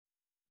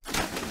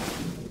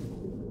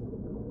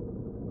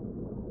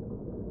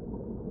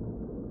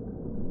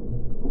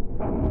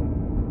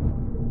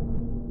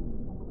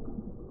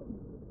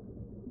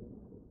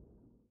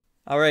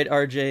All right,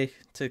 RJ,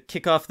 to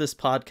kick off this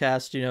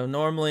podcast,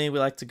 normally we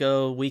like to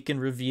go week in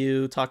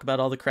review, talk about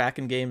all the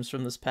Kraken games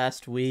from this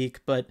past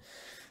week, but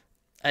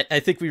I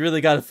think we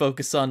really got to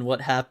focus on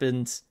what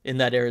happened in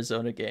that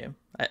Arizona game,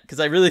 because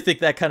I really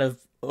think that kind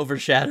of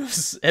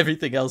overshadows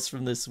everything else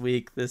from this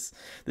week. This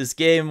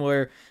game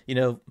where,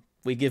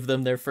 we give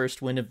them their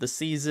first win of the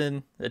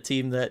season, a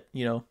team that,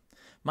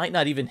 might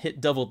not even hit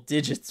double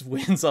digits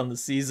wins on the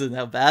season,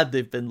 how bad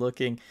they've been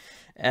looking.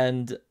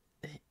 And,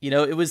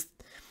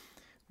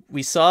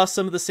 we saw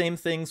some of the same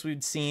things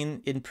we'd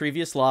seen in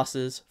previous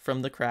losses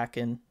from the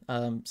Kraken,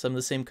 some of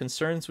the same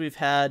concerns we've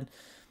had,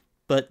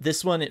 but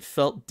this one, it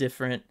felt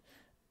different.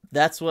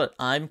 That's what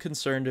I'm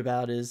concerned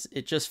about, is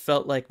it just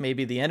felt like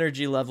maybe the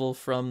energy level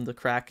from the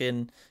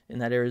Kraken in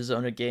that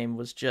Arizona game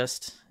was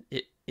just,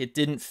 it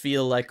didn't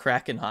feel like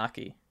Kraken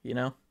hockey,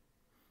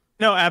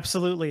 No,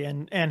 absolutely.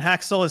 And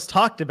Haxtell has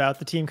talked about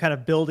the team kind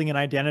of building an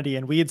identity.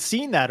 And we had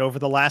seen that over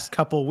the last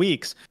couple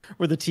weeks,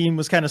 where the team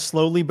was kind of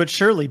slowly but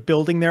surely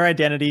building their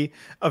identity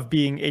of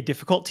being a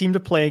difficult team to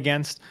play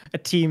against, a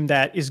team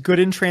that is good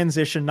in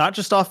transition, not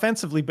just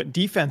offensively, but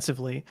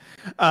defensively,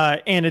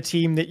 and a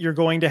team that you're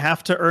going to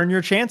have to earn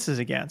your chances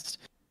against.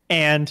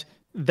 And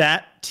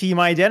that team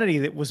identity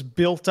that was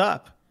built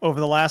up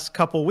over the last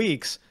couple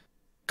weeks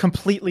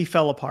completely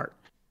fell apart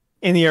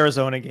in the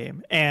Arizona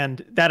game,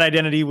 and that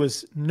identity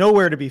was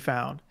nowhere to be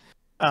found.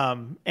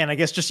 And I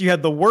guess just you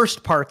had the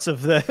worst parts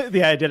of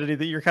the identity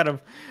that you're kind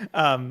of,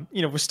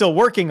 we're still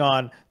working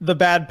on: the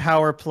bad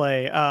power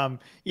play,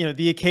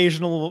 the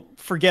occasional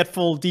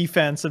forgetful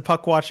defense and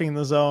puck watching in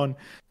the zone,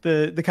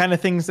 the kind of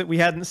things that we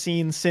hadn't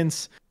seen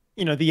since,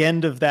 the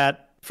end of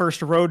that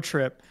first road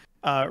trip,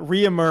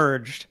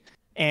 reemerged,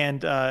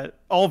 and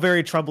all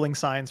very troubling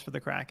signs for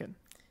the Kraken.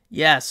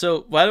 Yeah,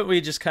 so why don't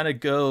we just kind of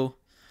go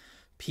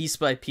piece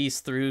by piece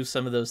through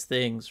some of those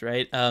things,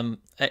 right?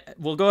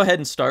 We'll go ahead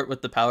and start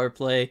with the power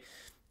play.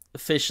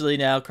 Officially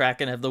now,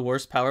 Kraken have the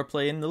worst power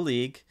play in the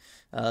league.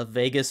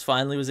 Vegas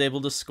finally was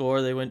able to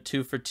score. They went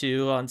 2 for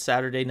 2 on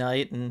Saturday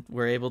night and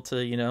were able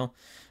to,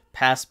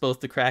 pass both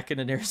the Kraken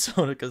and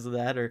Arizona because of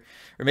that. Or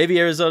maybe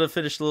Arizona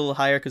finished a little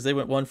higher because they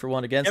went 1 for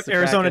 1 against the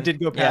Arizona Kraken.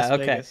 did go past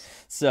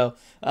Vegas. So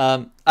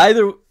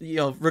either,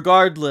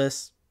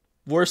 regardless,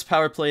 worst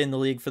power play in the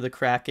league for the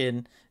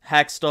Kraken.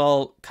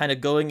 Hackstall kind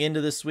of going into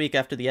this week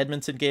after the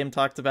Edmonton game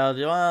talked about,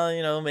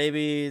 well,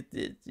 maybe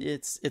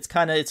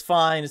it's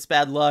fine. It's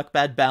bad luck,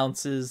 bad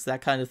bounces,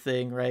 that kind of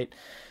thing, right?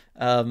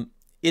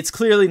 It's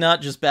clearly not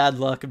just bad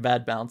luck and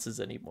bad bounces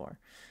anymore.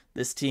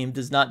 This team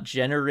does not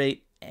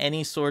generate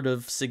any sort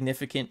of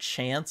significant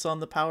chance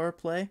on the power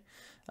play.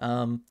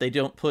 They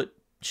don't put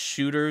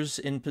shooters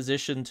in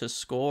position to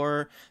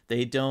score.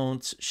 They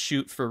don't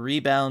shoot for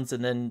rebounds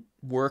and then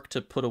work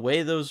to put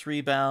away those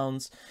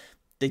rebounds.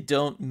 They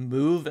don't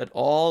move at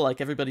all. Like,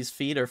 everybody's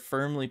feet are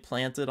firmly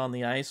planted on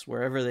the ice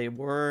wherever they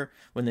were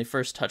when they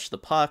first touched the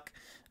puck.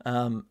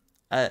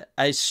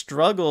 I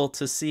struggle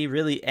to see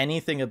really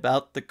anything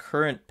about the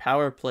current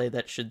power play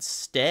that should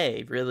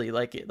stay, really.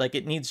 Like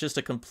it needs just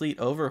a complete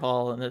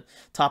overhaul and a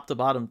top to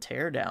bottom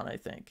tear down, I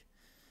think.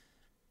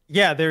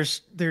 Yeah,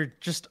 there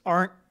just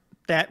aren't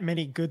that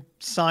many good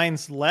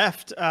signs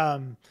left.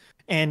 And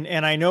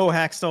I know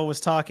Haxtell was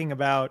talking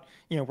about,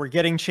 we're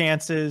getting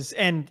chances,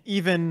 and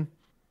even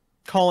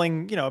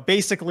calling,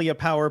 basically a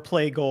power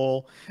play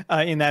goal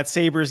in that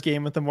Sabres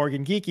game with the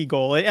Morgan Geekie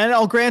goal. And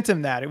I'll grant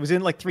him that. It was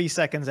in like 3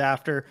 seconds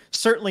after,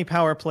 certainly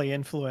power play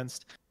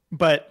influenced.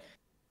 But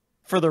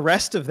for the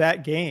rest of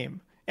that game,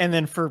 and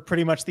then for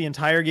pretty much the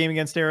entire game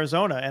against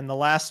Arizona and the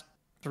last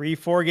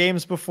 3-4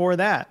 games before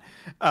that,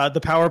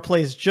 the power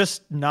play is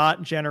just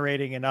not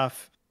generating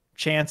enough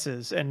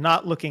chances and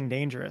not looking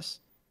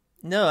dangerous.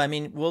 No, I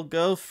mean, we'll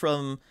go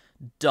from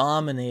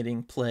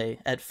dominating play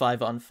at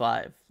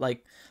 5-on-5,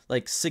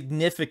 like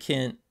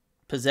significant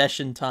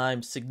possession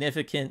time,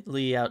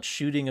 significantly out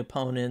shooting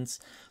opponents,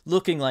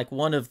 looking like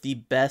one of the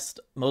best,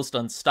 most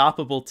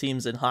unstoppable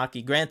teams in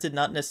hockey. Granted,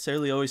 not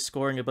necessarily always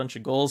scoring a bunch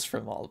of goals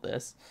from all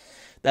this.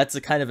 That's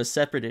a kind of a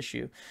separate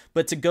issue.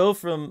 But to go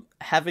from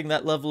having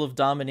that level of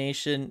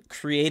domination,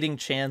 creating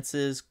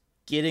chances,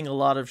 getting a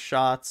lot of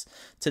shots,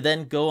 to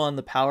then go on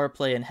the power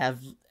play and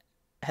have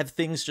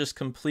things just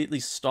completely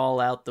stall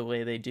out the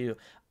way they do.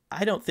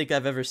 I don't think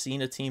I've ever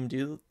seen a team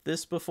do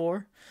this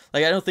before.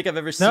 Like, I don't think I've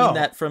ever seen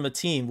that from a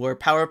team, where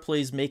power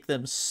plays make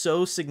them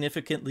so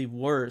significantly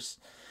worse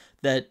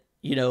that,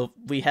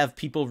 we have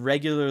people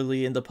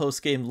regularly in the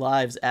post-game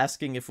lives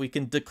asking if we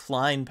can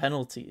decline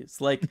penalties.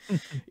 Like,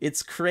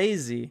 it's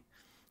crazy.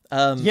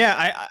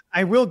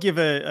 I will give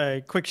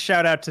a quick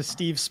shout out to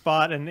Steve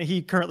Spott, and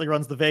he currently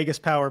runs the Vegas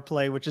power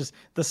play, which is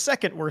the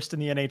second worst in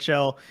the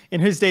NHL.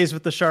 In his days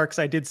with the Sharks,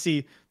 I did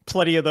see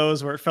plenty of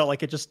those where it felt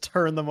like it just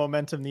turned the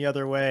momentum the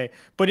other way,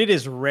 but it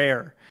is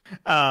rare.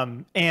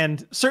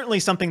 And certainly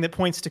something that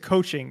points to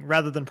coaching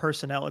rather than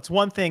personnel. It's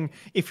one thing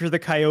if you're the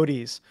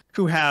Coyotes,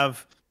 who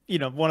have,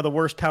 one of the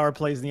worst power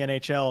plays in the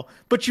NHL,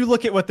 but you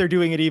look at what they're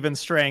doing at even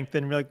strength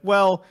and you're like,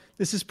 well,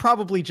 this is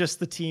probably just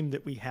the team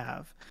that we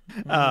have.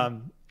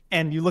 Mm-hmm.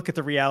 and you look at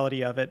the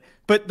reality of it.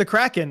 But the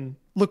Kraken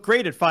look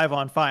great at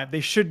 5-on-5.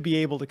 They should be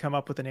able to come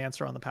up with an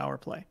answer on the power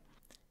play.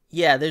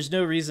 Yeah, there's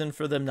no reason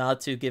for them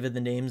not to, given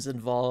the names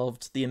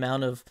involved, the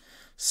amount of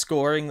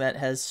scoring that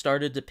has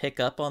started to pick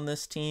up on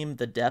this team,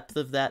 the depth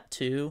of that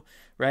too,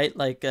 right?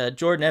 Like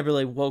Jordan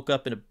Eberle woke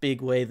up in a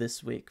big way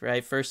this week,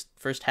 right?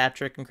 First hat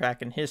trick in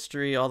Kraken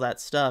history, all that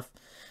stuff.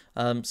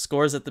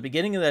 Scores at the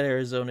beginning of that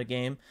Arizona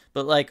game,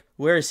 but like,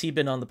 where has he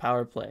been on the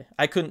power play?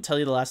 I couldn't tell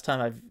you the last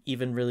time I've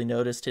even really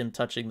noticed him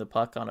touching the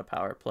puck on a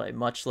power play,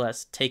 much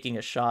less taking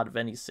a shot of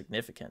any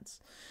significance.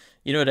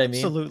 You know what I mean?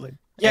 Absolutely.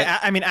 Yeah,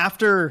 I mean,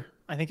 after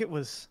I think it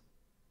was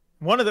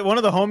one of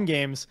the home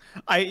games,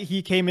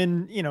 he came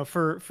in,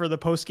 for the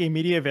post game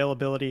media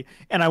availability,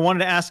 and I wanted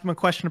to ask him a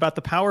question about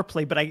the power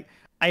play, but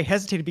I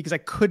hesitated because I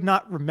could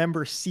not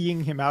remember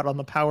seeing him out on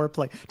the power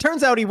play.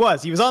 Turns out he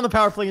was on the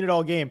power play unit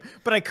all game,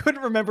 but I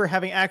couldn't remember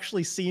having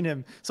actually seen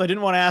him. So I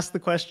didn't want to ask the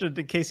question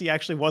in case he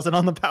actually wasn't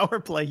on the power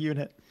play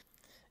unit.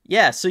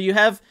 Yeah, so you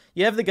have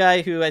the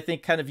guy who I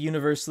think kind of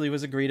universally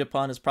was agreed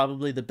upon as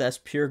probably the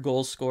best pure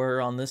goal scorer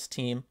on this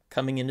team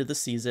coming into the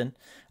season.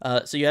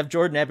 So you have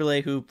Jordan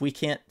Eberle, who we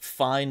can't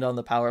find on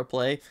the power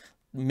play.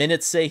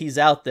 Minutes say he's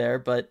out there,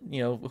 but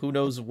who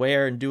knows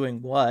where and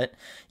doing what.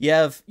 You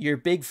have your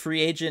big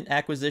free agent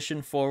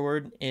acquisition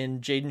forward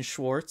in Jaden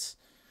Schwartz.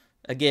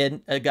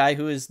 Again, a guy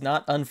who is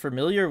not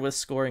unfamiliar with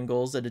scoring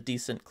goals at a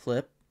decent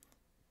clip,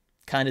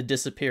 kind of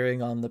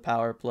disappearing on the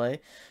power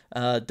play.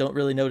 Don't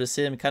really notice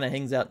him, kind of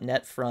hangs out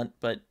net front,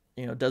 but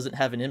doesn't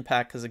have an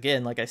impact because,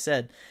 again, like I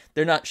said,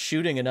 they're not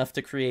shooting enough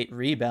to create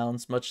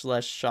rebounds, much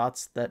less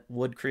shots that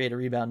would create a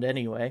rebound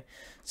anyway.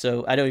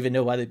 So I don't even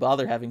know why they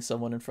bother having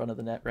someone in front of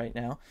the net right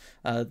now,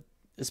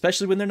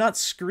 especially when they're not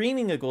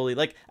screening a goalie.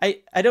 Like,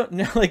 I don't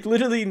know, like,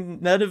 literally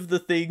none of the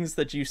things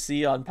that you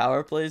see on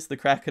power plays the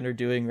Kraken are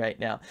doing right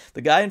now.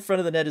 The guy in front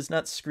of the net is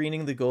not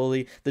screening the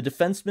goalie. The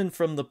defensemen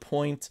from the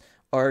point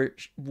are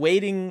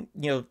waiting,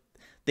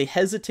 they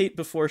hesitate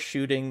before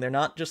shooting. They're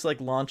not just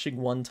like launching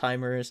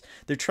one-timers.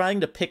 They're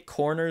trying to pick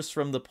corners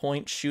from the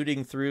point,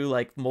 shooting through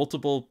like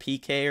multiple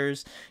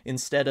PKers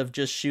instead of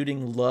just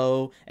shooting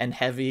low and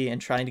heavy and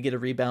trying to get a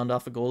rebound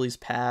off a goalie's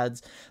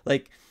pads.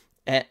 Like,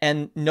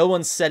 and no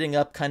one's setting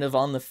up kind of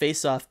on the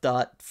face-off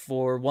dot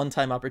for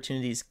one-time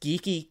opportunities.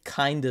 Geekie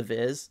kind of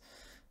is.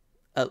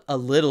 A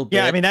little bit.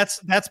 Yeah, I mean,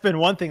 that's been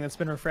one thing that's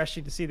been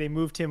refreshing to see. They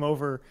moved him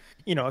over,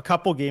 a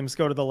couple games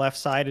go to the left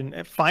side,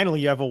 and finally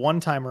you have a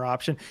one-timer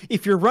option.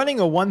 If you're running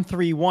a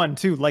 1-3-1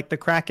 too, like the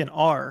Kraken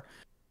are,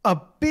 a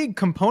big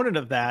component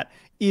of that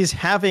is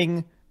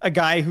having a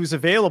guy who's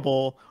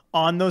available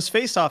on those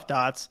face-off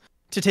dots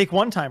to take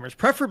one-timers,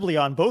 preferably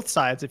on both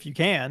sides if you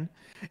can.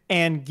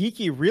 And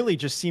Geekie really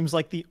just seems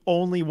like the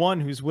only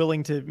one who's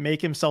willing to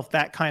make himself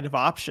that kind of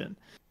option,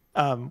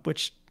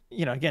 which,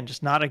 again,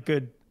 just not a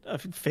good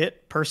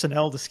fit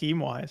personnel to scheme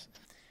wise.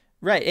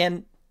 Right.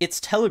 And it's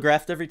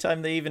telegraphed every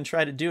time they even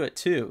try to do it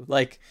too.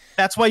 Like,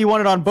 that's why you want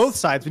it on both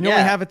sides. We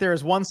only have it there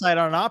as one side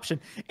on an option.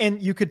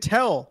 And you could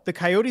tell the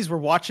Coyotes were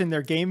watching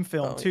their game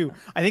film too.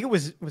 Yeah. I think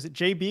was it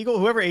Jay Beagle,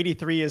 whoever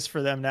 83 is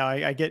for them now.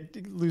 I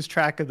lose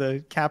track of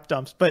the cap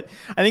dumps, but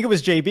I think it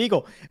was Jay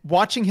Beagle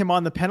watching him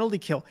on the penalty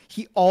kill.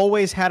 He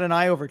always had an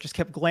eye over, just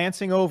kept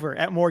glancing over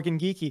at Morgan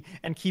Geekie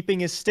and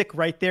keeping his stick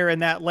right there in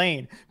that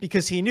lane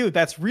because he knew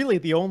that's really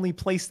the only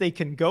place they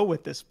can go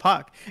with this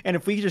puck. And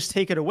if we just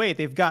take it away,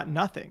 they've got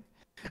nothing.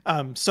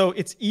 So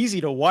it's easy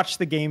to watch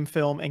the game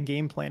film and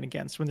game plan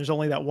against when there's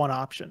only that one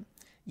option.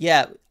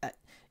 Yeah.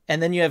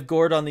 And then you have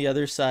Gord on the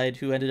other side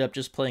who ended up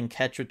just playing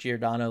catch with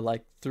Giordano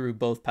like through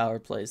both power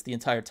plays the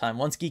entire time.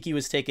 Once Geekie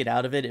was taken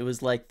out of it, it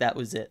was like that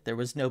was it. There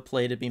was no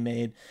play to be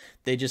made.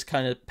 They just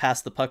kind of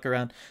passed the puck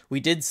around. We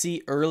did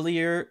see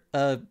earlier,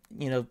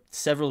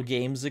 several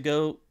games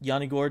ago,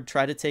 Yanni Gord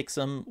try to take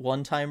some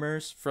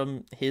one-timers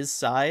from his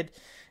side.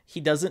 He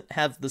doesn't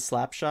have the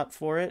slap shot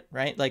for it,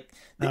 right? Like,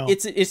 no.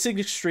 It's an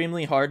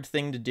extremely hard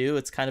thing to do.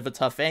 It's kind of a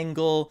tough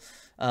angle,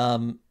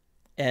 and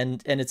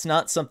it's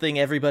not something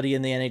everybody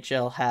in the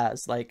NHL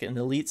has, like an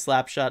elite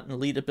slap shot, an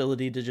elite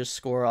ability to just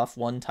score off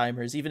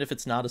one-timers, even if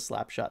it's not a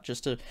slap shot,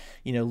 just to,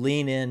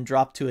 lean in,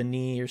 drop to a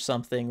knee or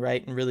something,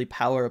 right, and really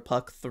power a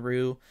puck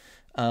through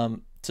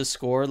to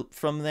score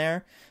from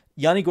there.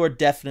 Yanni Gord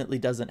definitely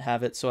doesn't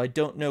have it, so I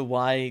don't know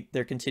why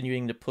they're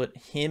continuing to put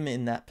him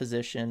in that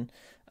position.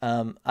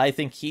 I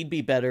think he'd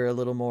be better a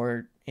little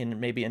more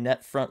in maybe a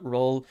net front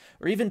role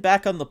or even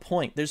back on the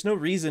point. There's no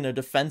reason a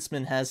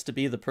defenseman has to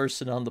be the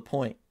person on the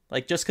point.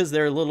 Like, just because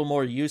they're a little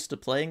more used to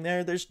playing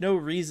there, there's no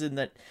reason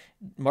that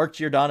Mark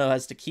Giordano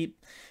has to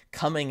keep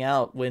coming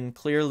out when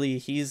clearly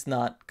he's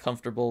not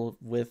comfortable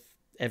with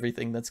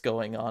everything that's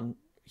going on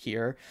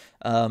here.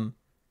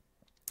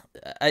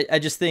 I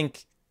just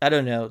think, I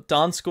don't know,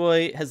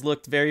 Donskoy has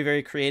looked very,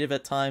 very creative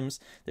at times.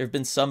 There have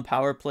been some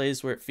power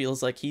plays where it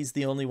feels like he's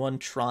the only one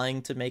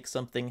trying to make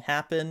something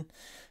happen.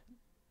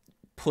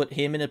 put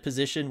him in a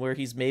position where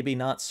he's maybe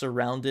not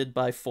surrounded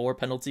by 4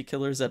 penalty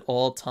killers at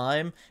all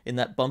time in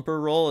that bumper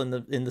role in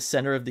the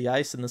center of the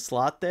ice in the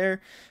slot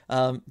there.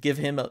 Give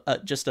him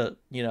just a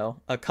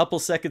couple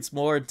seconds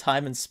more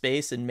time and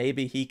space, and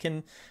maybe he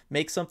can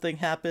make something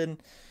happen.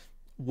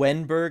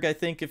 Wenberg, I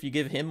think if you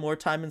give him more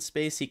time and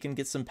space, he can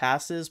get some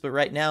passes. But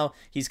right now,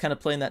 he's kind of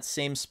playing that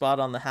same spot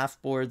on the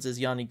half boards as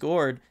Yanni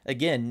Gourde.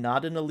 Again,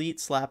 not an elite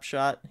slap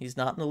shot. He's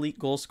not an elite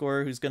goal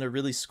scorer who's going to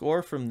really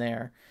score from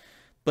there.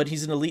 But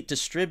he's an elite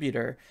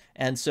distributor.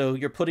 And so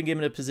you're putting him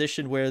in a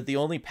position where the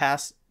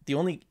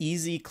only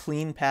easy,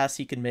 clean pass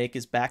he can make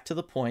is back to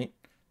the point,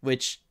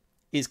 which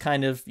is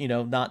kind of,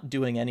 not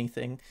doing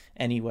anything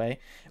anyway,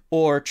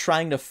 or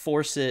trying to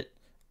force it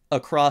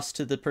across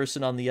to the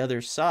person on the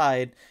other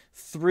side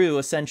through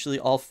essentially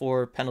all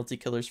 4 penalty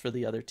killers for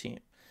the other team.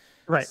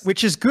 Right,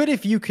 which is good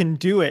if you can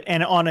do it,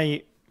 and on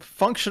a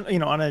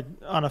function, on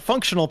a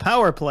functional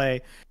power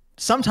play,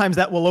 sometimes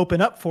that will open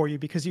up for you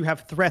because you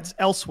have threats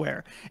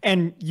elsewhere.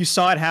 And you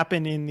saw it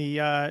happen in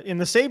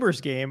the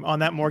Sabres game on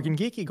that Morgan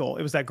Geekie goal.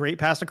 It was that great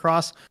pass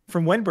across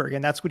from Wenberg,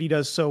 and that's what he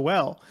does so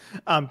well.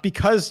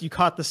 Because you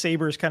caught the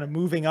Sabres kind of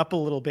moving up a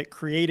little bit,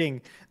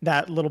 creating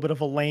that little bit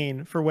of a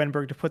lane for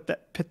Wenberg to put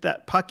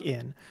that puck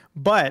in.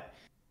 But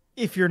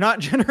if you're not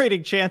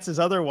generating chances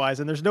otherwise,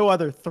 and there's no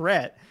other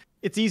threat,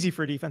 it's easy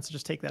for defense to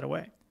just take that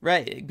away.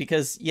 Right,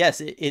 because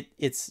yes,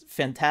 it's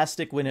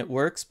fantastic when it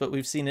works, but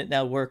we've seen it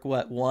now work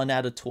 1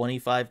 out of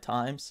 25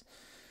 times.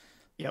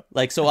 Yep.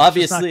 Like, so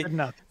obviously,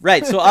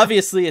 right. So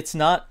obviously it's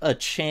not a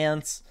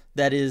chance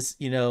that is,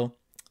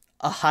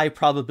 a high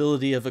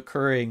probability of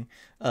occurring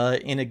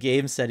in a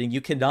game setting.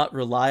 You cannot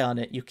rely on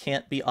it. You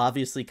can't be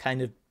obviously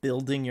kind of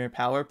building your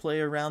power play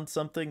around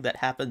something that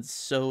happens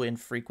so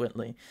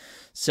infrequently.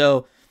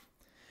 So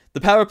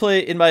the power play,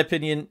 in my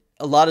opinion,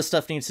 a lot of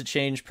stuff needs to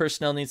change.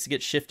 Personnel needs to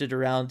get shifted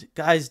around.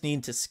 Guys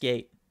need to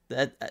skate.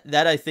 That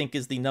I think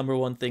is the number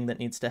one thing that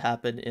needs to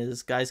happen,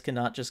 is guys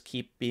cannot just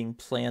keep being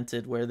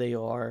planted where they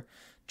are,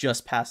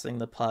 just passing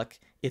the puck.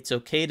 It's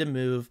okay to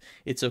move.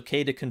 It's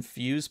okay to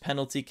confuse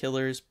penalty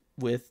killers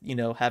with,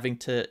 having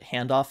to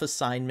hand off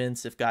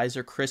assignments if guys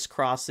are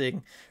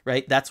crisscrossing,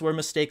 right? That's where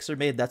mistakes are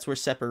made. That's where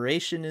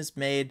separation is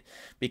made,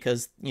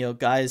 because,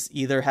 guys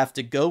either have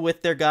to go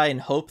with their guy and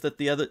hope that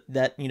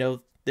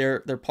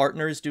their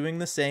partner is doing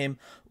the same,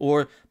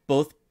 or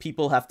both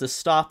people have to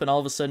stop and all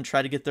of a sudden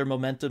try to get their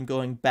momentum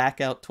going back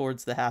out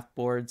towards the half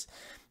boards,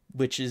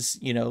 which is,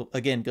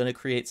 again, going to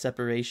create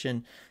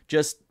separation.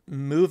 Just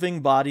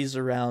moving bodies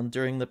around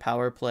during the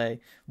power play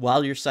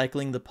while you're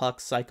cycling the puck,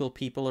 cycle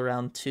people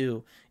around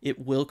too. It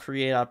will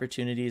create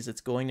opportunities.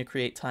 It's going to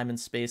create time and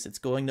space. It's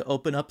going to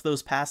open up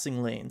those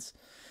passing lanes.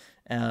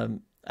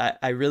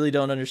 I really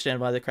don't understand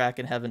why the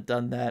Kraken haven't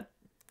done that.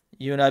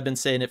 You and I have been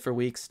saying it for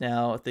weeks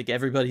now. I think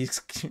everybody's,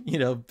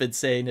 been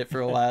saying it for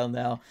a while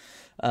now.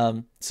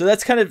 So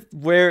that's kind of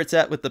where it's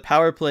at with the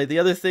power play. The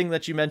other thing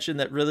that you mentioned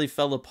that really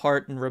fell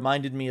apart and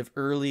reminded me of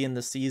early in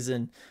the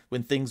season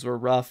when things were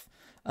rough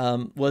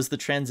was the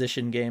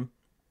transition game.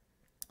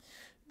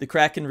 The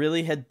Kraken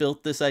really had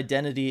built this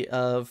identity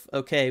of,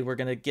 okay, we're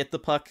going to get the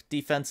puck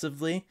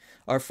defensively.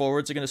 Our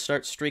forwards are going to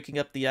start streaking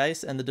up the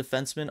ice, and the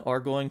defensemen are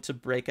going to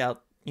break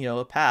out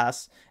a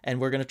pass, and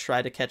we're going to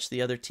try to catch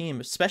the other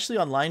team, especially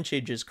on line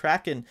changes.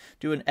 Kraken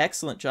do an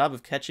excellent job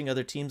of catching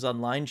other teams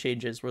on line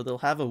changes, where they'll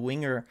have a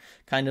winger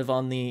kind of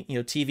on the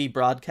TV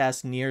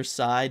broadcast near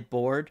side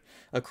board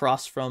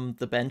across from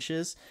the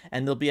benches,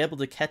 and they'll be able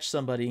to catch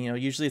somebody.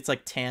 Usually it's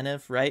like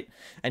Tanev, right?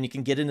 And you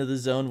can get into the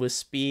zone with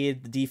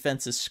speed. The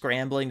defense is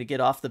scrambling to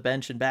get off the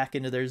bench and back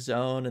into their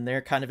zone, and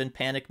they're kind of in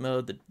panic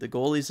mode. The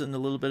goalie's in a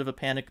little bit of a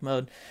panic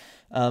mode.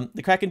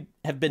 The Kraken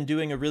have been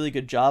doing a really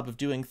good job of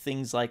doing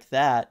things like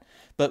that,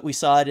 but we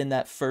saw it in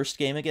that first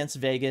game against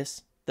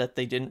Vegas, that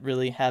they didn't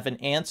really have an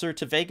answer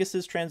to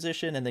Vegas's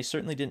transition, and they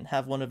certainly didn't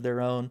have one of their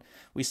own.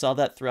 We saw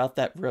that throughout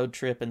that road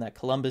trip, and that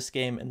Columbus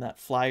game, and that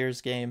Flyers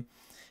game,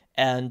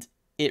 and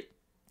it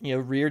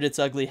reared its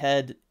ugly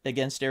head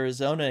against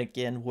Arizona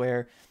again,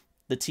 where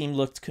the team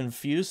looked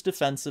confused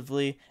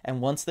defensively, and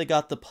once they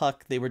got the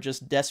puck, they were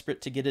just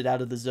desperate to get it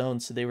out of the zone,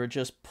 so they were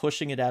just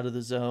pushing it out of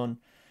the zone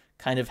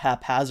kind of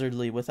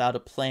haphazardly without a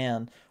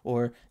plan,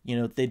 or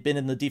they'd been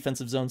in the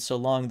defensive zone so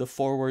long, the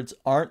forwards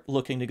aren't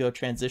looking to go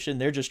transition,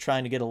 they're just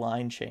trying to get a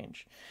line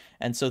change.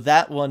 And so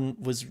that one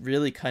was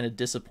really kind of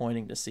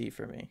disappointing to see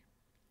for me.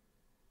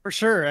 For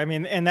sure. I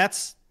mean, and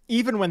that's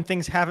even when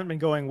things haven't been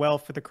going well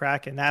for the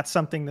Kraken, that's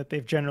something that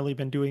they've generally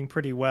been doing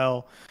pretty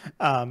well.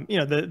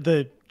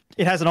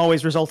 It hasn't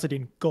always resulted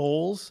in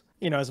goals,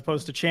 as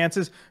opposed to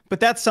chances,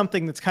 but that's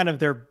something that's kind of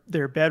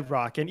their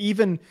bedrock. And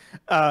even,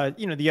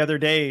 the other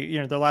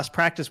day, the last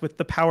practice with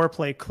the power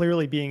play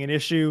clearly being an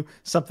issue,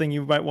 something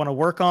you might want to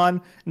work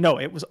on. No,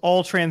 it was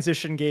all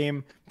transition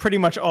game, pretty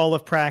much all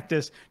of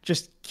practice.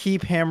 Just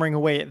keep hammering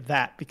away at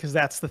that, because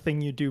that's the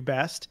thing you do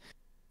best.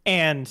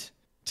 And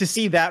to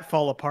see that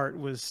fall apart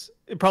was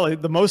probably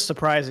the most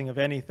surprising of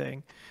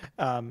anything,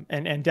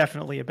 and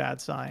definitely a bad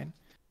sign.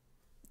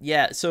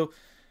 Yeah. So,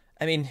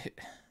 I mean,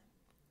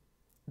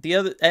 The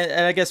other,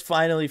 and I guess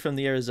finally from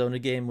the Arizona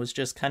game was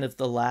just kind of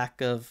the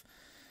lack of,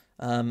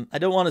 I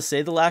don't want to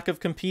say the lack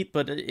of compete,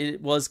 but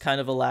it was kind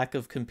of a lack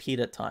of compete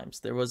at times.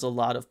 There was a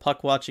lot of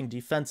puck watching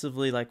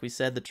defensively. Like we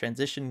said, the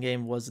transition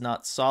game was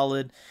not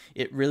solid.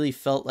 It really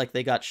felt like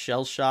they got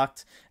shell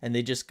shocked, and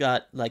they just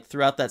got, like,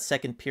 throughout that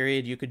second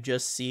period, you could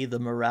just see the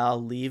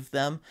morale leave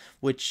them,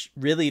 which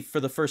really,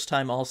 for the first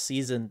time all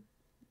season,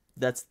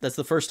 that's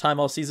the first time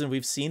all season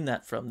we've seen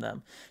that from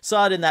them.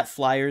 Saw it in that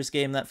Flyers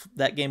game.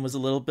 That game was a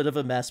little bit of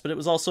a mess, but it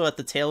was also at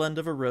the tail end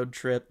of a road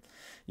trip.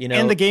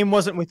 And the game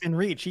wasn't within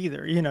reach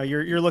either.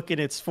 You're looking,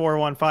 it's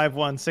 4-1, 5-1,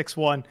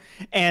 6-1.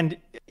 And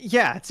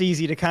yeah, it's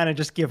easy to kind of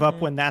just give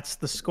up when that's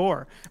the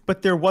score.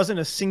 But there wasn't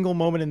a single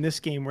moment in this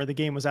game where the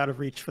game was out of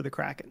reach for the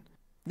Kraken.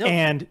 No,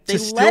 and to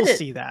still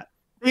see that.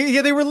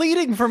 Yeah, they were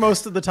leading for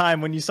most of the time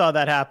when you saw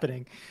that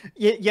happening.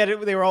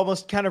 Yet they were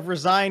almost kind of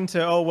resigned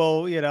to, oh,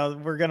 well,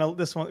 we're going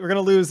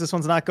to lose. This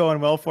one's not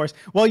going well for us.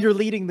 While you're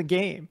leading the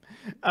game.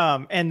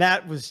 And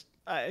that was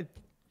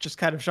just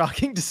kind of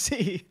shocking to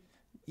see.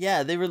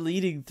 Yeah, they were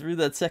leading through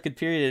that second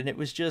period, and it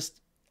was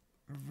just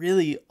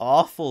really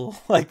awful.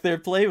 Like, their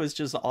play was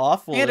just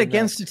awful. And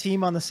against a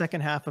team on the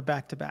second half of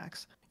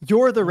back-to-backs.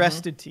 You're the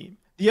rested team.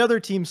 The other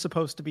team's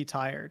supposed to be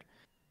tired.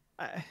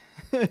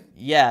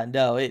 Yeah,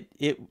 no,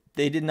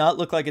 they did not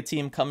look like a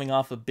team coming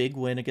off a big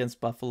win against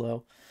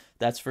Buffalo.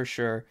 That's for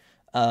sure.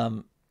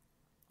 You're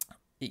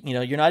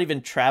not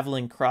even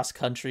traveling cross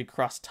country,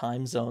 cross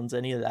time zones,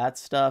 any of that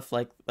stuff.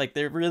 Like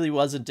there really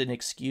wasn't an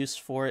excuse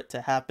for it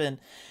to happen.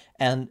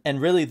 And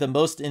really the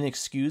most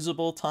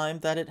inexcusable time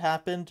that it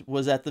happened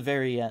was at the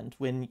very end,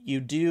 when you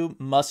do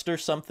muster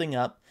something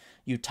up,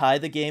 you tie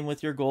the game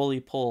with your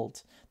goalie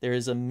pulled. There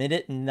is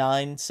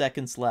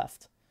 1:09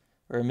 left,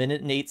 or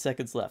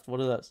 1:08 left.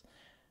 What are those?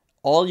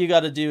 All you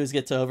got to do is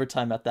get to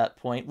overtime at that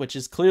point, which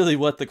is clearly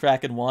what the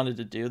Kraken wanted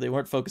to do. They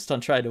weren't focused on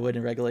trying to win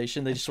in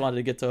regulation. They just wanted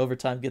to get to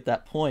overtime, get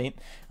that point.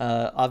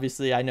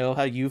 Obviously, I know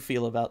how you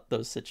feel about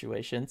those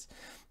situations.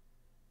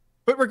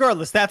 But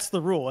regardless, that's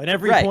the rule, and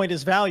every point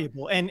is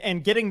valuable.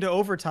 And getting to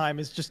overtime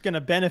is just going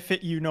to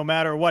benefit you no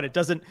matter what. It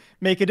doesn't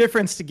make a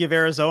difference to give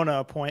Arizona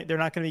a point. They're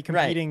not going to be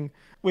competing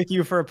with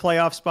you for a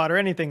playoff spot or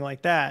anything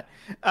like that.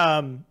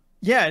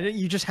 Yeah,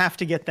 you just have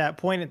to get that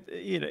point.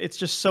 It's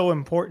just so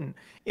important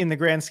in the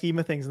grand scheme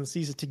of things in the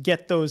season to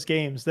get those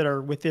games that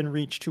are within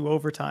reach to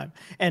overtime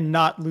and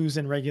not lose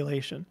in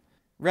regulation.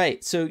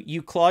 Right. So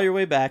you claw your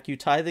way back, you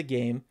tie the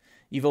game.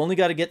 You've only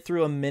got to get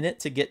through a minute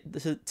to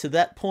get to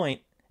that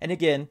point. And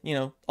again,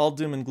 all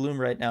doom and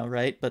gloom right now,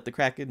 right? But the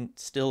Kraken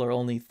still are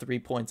only 3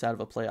 points out of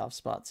a playoff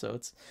spot. So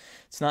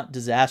it's not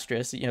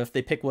disastrous. If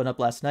they pick one up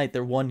last night,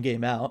 they're one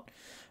game out.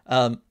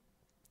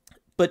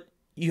 But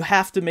you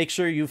have to make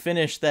sure you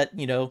finish that,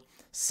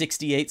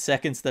 68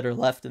 seconds that are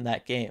left in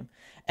that game.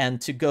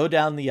 And to go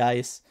down the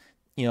ice,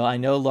 I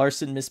know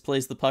Larson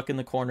misplays the puck in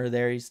the corner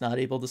there. He's not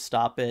able to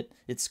stop it.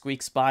 It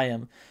squeaks by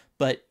him.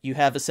 But you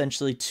have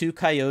essentially 2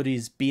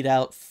 Coyotes beat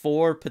out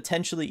 4,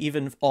 potentially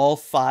even all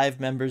 5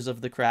 members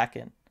of the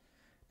Kraken.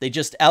 They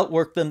just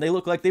outworked them. They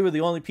looked like they were the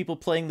only people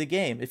playing the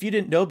game. If you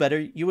didn't know better,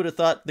 you would have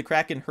thought the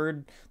Kraken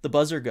heard the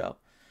buzzer go,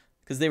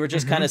 because they were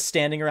just kind of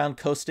standing around,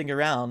 coasting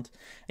around.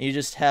 And you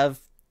just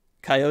have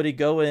Coyote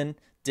go in,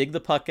 dig the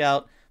puck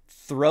out,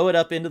 throw it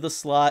up into the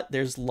slot.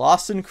 There's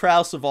Lawson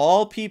Krause, of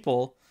all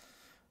people,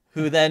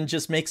 who then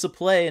just makes a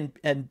play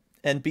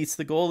and beats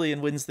the goalie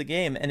and wins the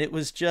game. And it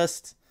was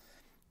just...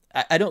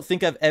 I don't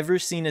think I've ever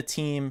seen a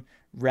team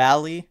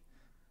rally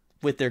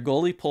with their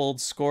goalie pulled,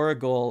 score a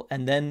goal,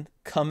 and then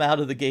come out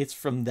of the gates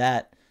from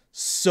that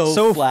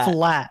so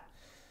flat.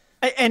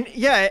 And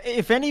yeah,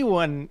 if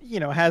anyone,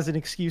 has an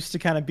excuse to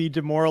kind of be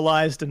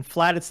demoralized and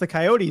flat, it's the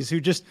Coyotes,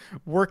 who just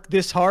worked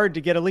this hard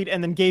to get a lead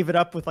and then gave it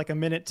up with like a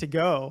minute to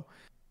go.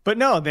 But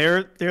no,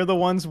 they're the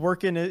ones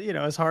working,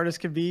 as hard as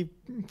could be,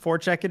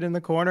 forechecking in the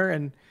corner,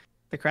 and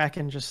the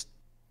Kraken just...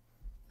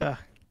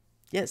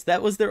 Yes,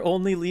 that was their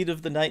only lead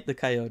of the night, the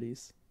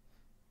Coyotes.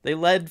 They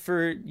led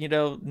for,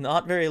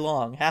 not very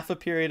long, half a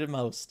period at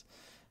most.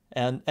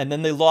 And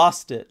then they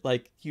lost it.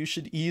 Like, you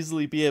should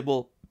easily be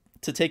able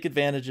to take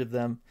advantage of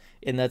them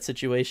in that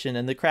situation,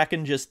 and the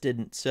Kraken just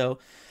didn't. So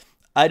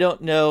I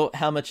don't know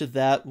how much of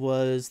that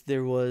was,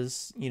 there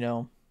was,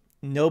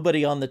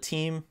 nobody on the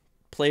team,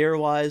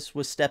 player-wise,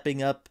 was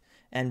stepping up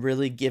and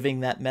really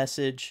giving that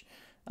message.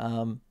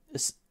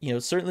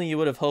 Certainly you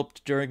would have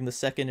hoped during the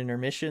second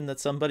intermission that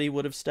somebody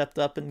would have stepped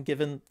up and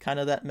given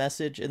kind of that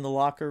message in the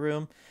locker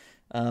room.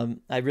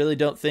 I really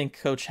don't think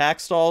Coach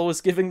Hackstall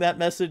was giving that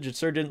message. It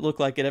sure didn't look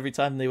like it every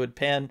time they would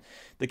pan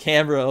the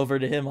camera over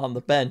to him on the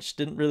bench.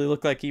 Didn't really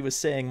look like he was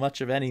saying much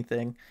of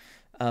anything.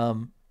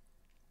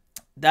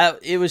 That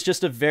it was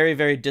just a very,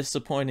 very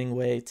disappointing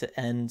way to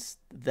end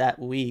that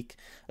week,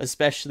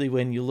 especially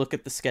when you look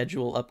at the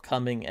schedule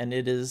upcoming, and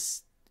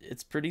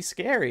it's pretty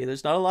scary.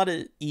 There's not a lot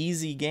of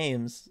easy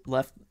games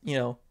left,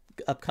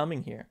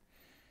 upcoming here.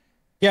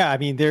 Yeah, I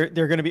mean, they're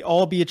going to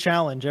all be a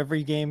challenge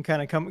every game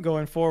kind of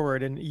going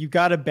forward, and you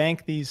got to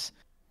bank these,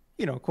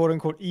 quote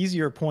unquote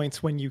easier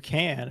points when you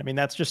can. I mean,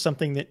 that's just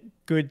something that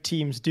good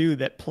teams do,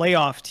 that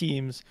playoff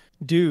teams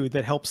do,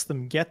 that helps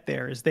them get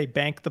there, is they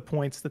bank the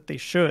points that they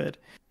should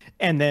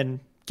and then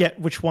get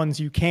which ones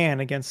you can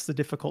against the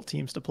difficult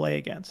teams to play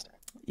against.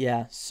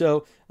 Yeah.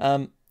 So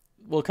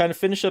we'll kind of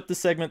finish up the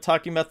segment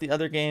talking about the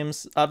other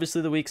games.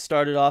 Obviously, the week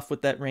started off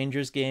with that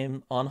Rangers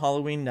game on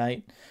Halloween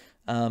night.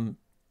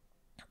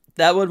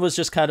 That one was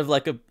just kind of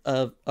like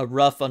a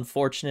rough,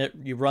 unfortunate.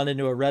 You run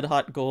into a red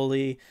hot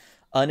goalie,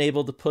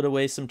 unable to put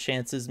away some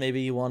chances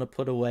maybe you want to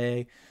put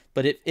away.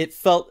 But it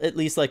felt at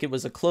least like it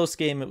was a close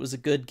game. It was a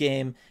good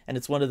game. And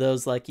it's one of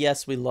those like,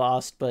 yes, we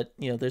lost, but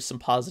there's some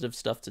positive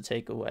stuff to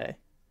take away.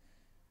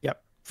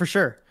 Yep, for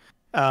sure.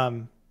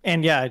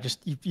 And yeah,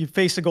 just you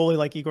face a goalie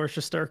like Igor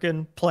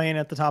Shesterkin playing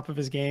at the top of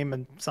his game,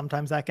 and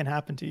sometimes that can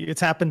happen to you. It's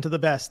happened to the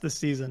best this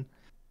season.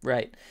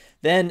 Right.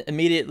 Then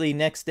immediately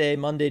next day,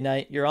 Monday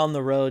night, you're on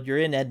the road. You're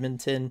in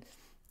Edmonton.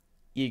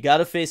 You got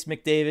to face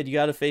McDavid. You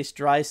got to face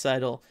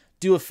Draisaitl.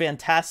 Do a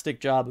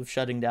fantastic job of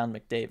shutting down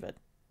McDavid.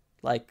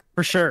 Like,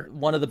 for sure,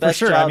 one of the best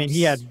jobs. I mean,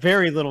 he had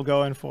very little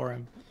going for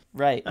him.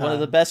 Right. One of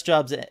the best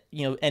jobs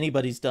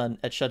anybody's done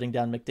at shutting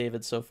down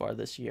McDavid so far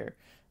this year.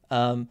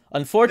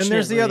 Unfortunately, and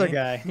there's the other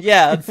guy.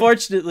 Yeah,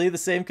 unfortunately, the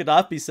same could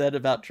not be said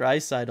about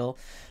Draisaitl,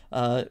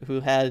 who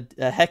had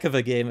a heck of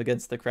a game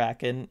against the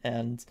Kraken,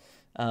 and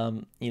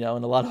in a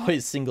lot of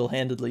ways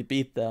single-handedly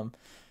beat them.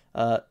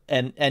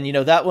 And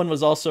that one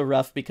was also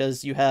rough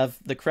because you have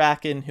the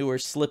Kraken, who are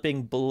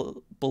slipping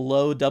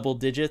below double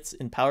digits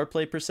in power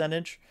play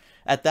percentage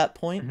at that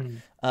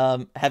point,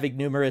 having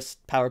numerous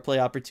power play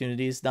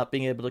opportunities, not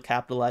being able to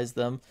capitalize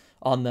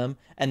on them,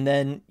 and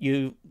then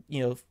you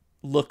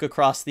look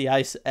across the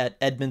ice at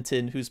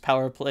Edmonton, whose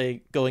power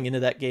play going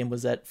into that game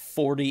was at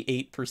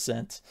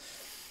 48%.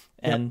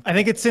 And yep. I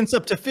think it's since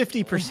up to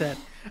 50%.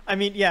 I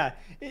mean, yeah,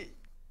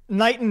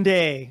 night and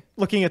day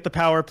looking at the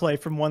power play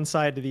from one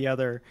side to the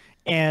other.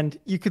 And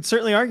you could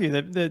certainly argue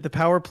that the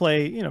power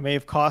play, may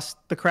have cost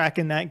the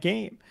Kraken that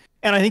game.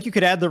 And I think you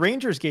could add the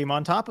Rangers game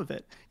on top of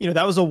it.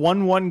 That was a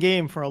 1-1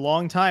 game for a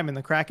long time, and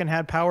the Kraken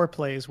had power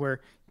plays where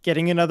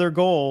getting another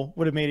goal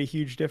would have made a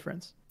huge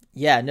difference.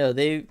 Yeah, no,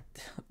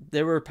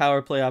 there were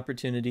power play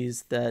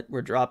opportunities that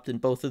were dropped in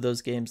both of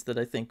those games that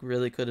I think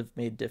really could have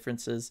made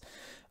differences,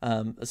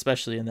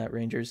 especially in that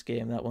Rangers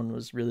game. That one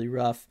was really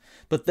rough.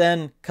 But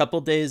then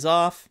couple days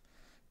off,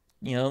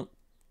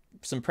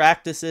 some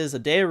practices, a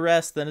day of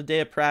rest, then a day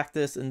of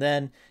practice, and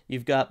then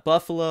you've got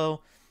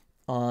Buffalo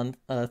on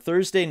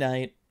Thursday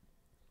night,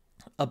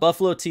 a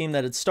Buffalo team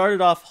that had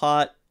started off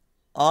hot,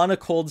 on a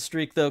cold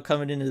streak, though,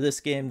 coming into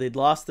this game. They'd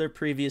lost their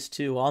previous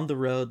two on the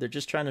road. They're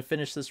just trying to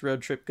finish this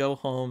road trip, go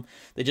home.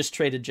 They just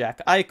traded Jack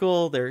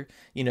Eichel,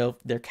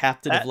 their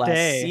captain of last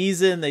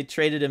season. They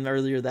traded him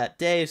earlier that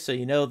day, so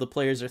the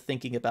players are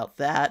thinking about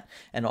that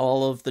and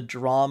all of the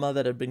drama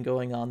that had been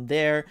going on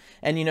there.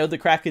 And the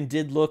Kraken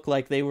did look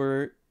like they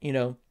were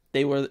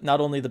not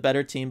only the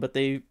better team, but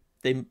they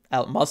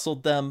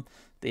outmuscled them,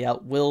 they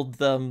outwilled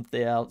them,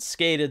 they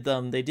outskated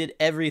them. They did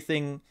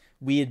everything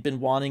we had been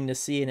wanting to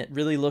see, and it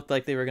really looked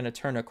like they were going to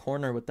turn a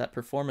corner with that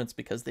performance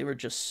because they were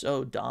just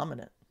so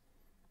dominant.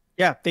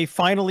 Yeah, they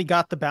finally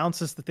got the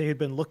bounces that they had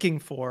been looking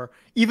for,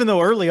 even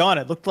though early on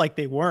it looked like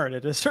they weren't.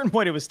 At a certain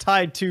point, it was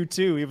tied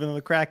 2-2, even though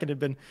the Kraken had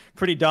been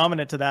pretty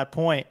dominant to that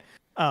point.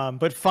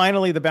 But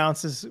finally, the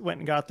bounces went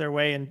and got their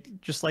way, and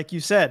just like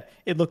you said,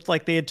 it looked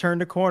like they had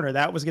turned a corner.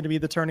 That was going to be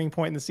the turning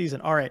point in the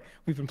season. All right,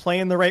 we've been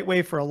playing the right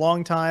way for a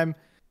long time.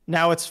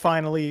 Now it's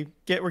finally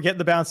we're getting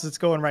the bounces. It's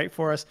going right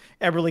for us.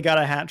 Eberle got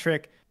a hat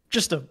trick.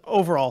 Just an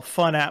overall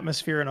fun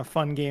atmosphere and a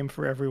fun game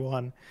for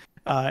everyone.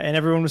 And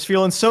everyone was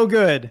feeling so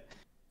good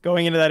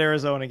going into that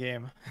Arizona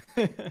game.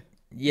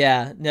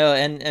 Yeah, no,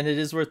 and it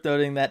is worth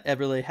noting that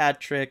Eberle hat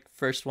trick,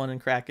 first one in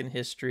Kraken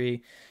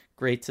history.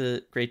 Great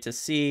to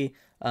see.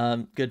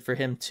 Good for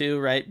him too,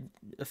 right?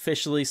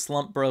 Officially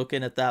slump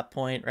broken at that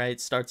point, right?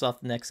 Starts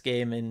off the next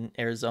game in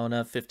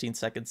Arizona, 15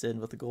 seconds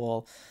in with a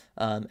goal.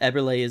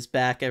 Eberle is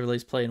back.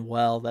 Eberle's playing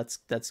well.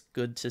 That's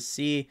good to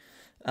see.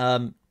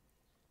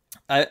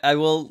 I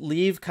will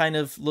leave kind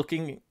of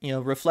looking,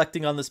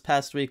 reflecting on this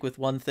past week with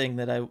one thing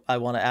that I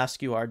want to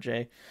ask you,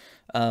 RJ.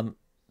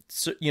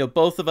 So,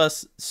 both of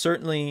us,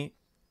 certainly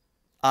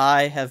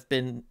I have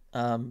been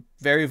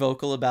very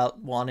vocal about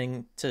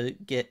wanting to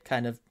get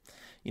kind of,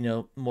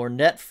 more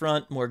net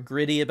front, more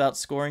gritty about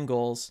scoring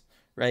goals,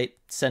 right?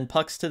 Send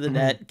pucks to the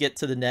net, get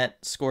to the net,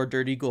 score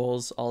dirty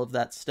goals, all of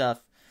that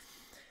stuff.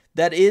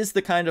 That is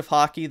the kind of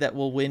hockey that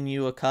will win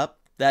you a cup.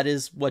 That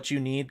is what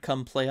you need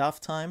come playoff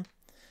time.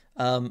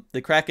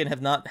 The Kraken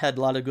have not had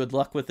a lot of good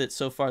luck with it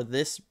so far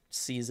this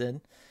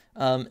season.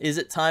 Is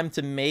it time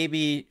to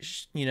maybe,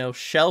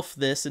 shelf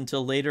this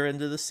until later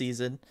into the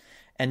season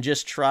and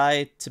just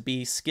try to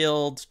be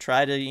skilled,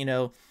 try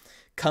to,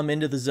 come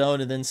into the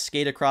zone and then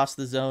skate across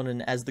the zone,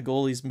 and as the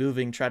goalie's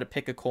moving, try to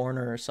pick a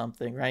corner or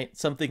something, right?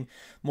 Something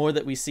more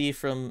that we see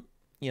from,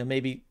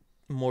 maybe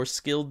more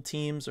skilled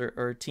teams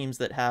or teams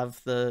that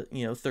have the,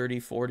 30,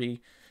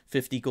 40,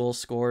 50 goal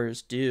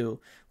scorers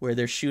do, where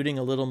they're shooting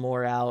a little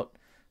more out,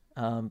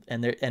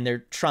 and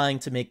they're trying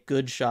to make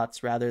good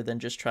shots rather than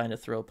just trying to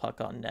throw a puck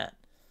on net.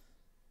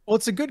 Well,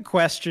 it's a good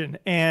question,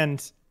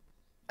 and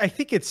I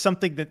think it's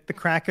something that the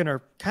Kraken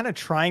are kind of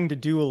trying to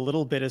do a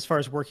little bit as far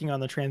as working on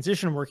the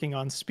transition, working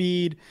on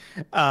speed,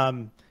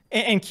 and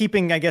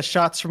keeping, I guess,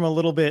 shots from a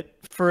little bit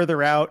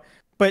further out.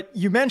 But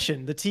you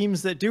mentioned the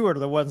teams that do it are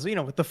the ones,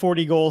 with the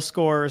 40 goal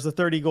scorers, the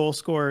 30 goal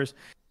scorers.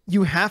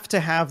 You have to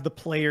have the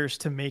players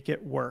to make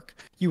it work.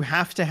 You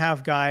have to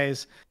have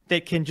guys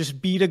that can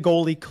just beat a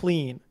goalie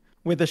clean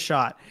with a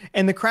shot.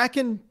 And the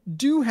Kraken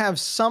do have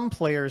some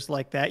players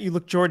like that. You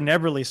look, Jordan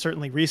Eberle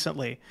certainly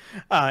recently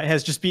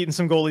has just beaten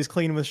some goalies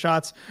clean with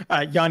shots.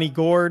 Yanni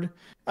Gord,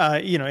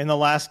 in the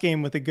last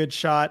game with a good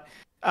shot.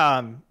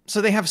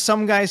 So they have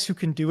some guys who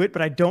can do it,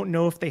 but I don't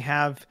know if they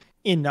have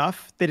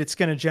enough that it's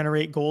going to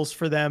generate goals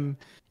for them,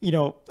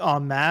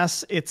 en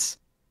masse. It's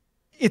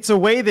a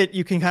way that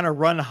you can kind of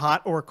run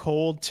hot or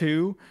cold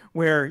too,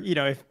 where,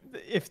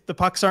 if the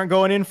pucks aren't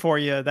going in for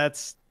you,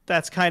 that's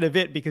kind of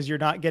it, because you're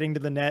not getting to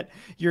the net.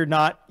 You're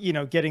not,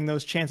 getting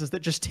those chances that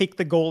just take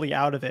the goalie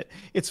out of it.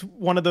 It's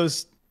one of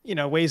those,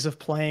 ways of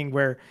playing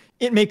where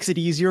it makes it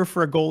easier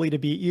for a goalie to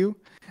beat you.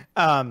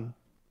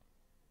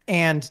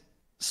 And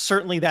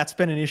certainly that's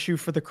been an issue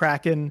for the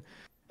Kraken,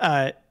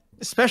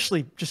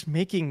 especially just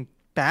making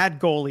bad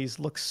goalies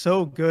look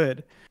so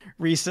good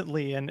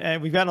recently.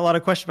 And we've gotten a lot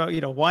of questions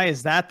about, why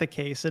is that the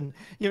case? And,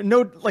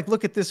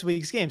 look at this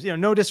week's games,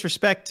 no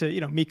disrespect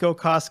to, Mikko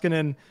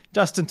Koskinen,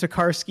 Dustin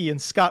Tokarski,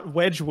 and Scott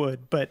Wedgwood.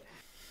 But,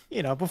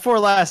 before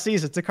last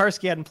season,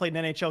 Tokarski hadn't played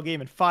an NHL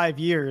game in 5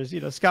 years.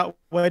 Scott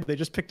Wedgwood, they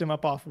just picked him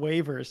up off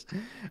waivers.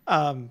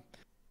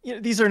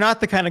 These are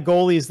not the kind of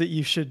goalies that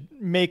you should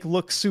make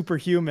look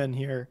superhuman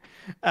here.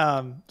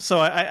 So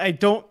I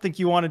don't think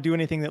you want to do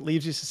anything that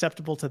leaves you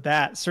susceptible to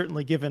that,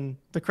 certainly given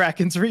the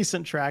Kraken's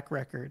recent track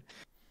record.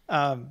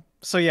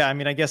 So yeah,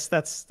 I guess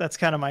that's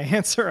kind of my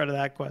answer out of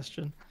that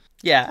question.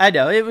 Yeah, I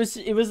know. It was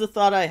a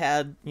thought I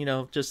had,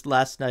 just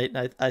last night,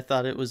 and I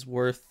thought it was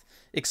worth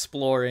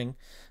exploring.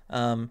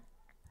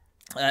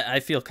 I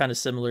feel kind of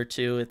similar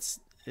too.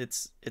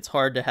 It's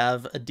hard to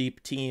have a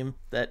deep team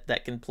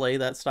that can play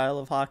that style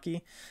of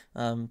hockey.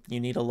 You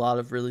need a lot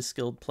of really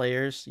skilled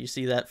players. You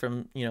see that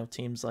from,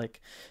 teams like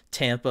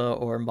Tampa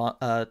or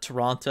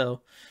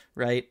Toronto,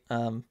 right?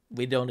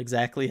 We don't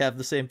exactly have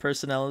the same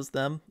personnel as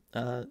them.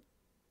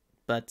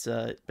 But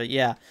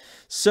yeah.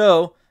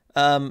 So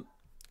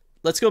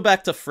let's go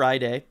back to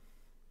Friday.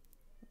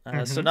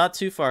 So not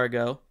too far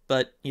ago,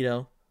 but,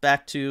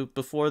 back to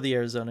before the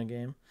Arizona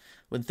game,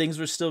 when things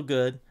were still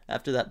good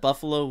after that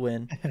Buffalo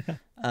win.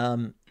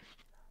 And,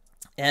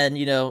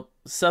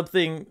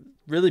 something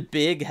really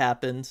big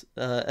happened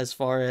as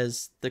far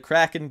as the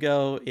Kraken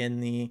go in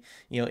the,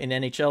 in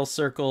NHL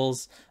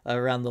circles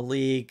around the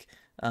league,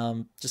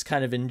 just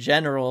kind of in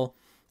general.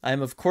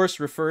 I'm, of course,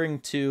 referring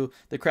to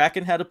the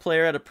Kraken had a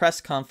player at a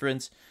press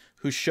conference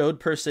who showed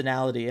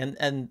personality.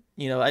 And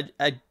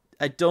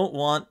I don't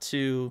want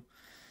to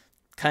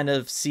kind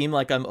of seem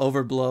like I'm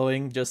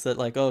overblowing just that,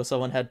 like, oh,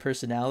 someone had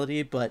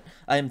personality, but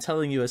I am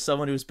telling you, as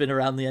someone who's been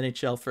around the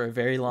NHL for a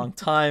very long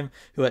time,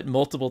 who at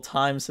multiple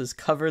times has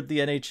covered the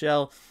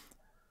NHL,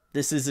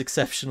 this is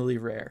exceptionally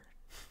rare.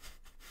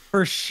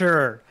 For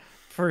sure.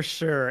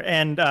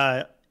 And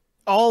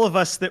all of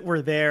us that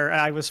were there,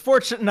 I was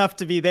fortunate enough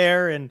to be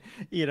there and,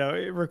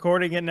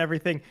 recording it and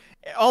everything.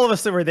 All of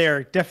us that were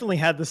there definitely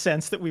had the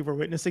sense that we were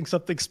witnessing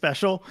something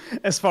special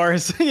as far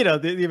as,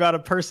 the amount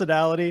of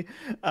personality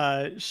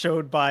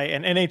showed by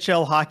an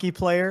NHL hockey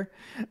player.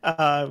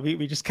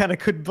 We just kind of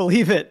couldn't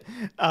believe it.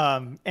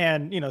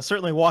 And,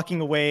 certainly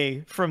walking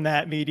away from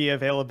that media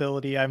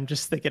availability, I'm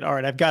just thinking, all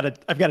right, I've got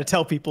to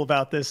tell people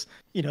about this.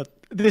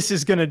 This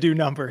is going to do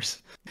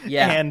numbers.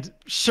 Yeah. And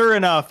sure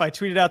enough, I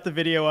tweeted out the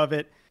video of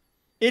it.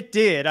 It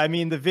did.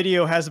 The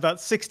video has about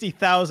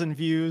 60,000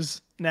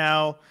 views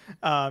now.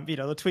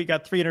 The tweet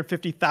got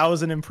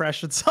 350,000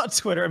 impressions on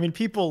Twitter.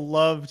 People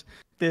loved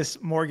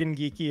this Morgan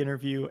Geekie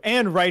interview,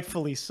 and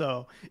rightfully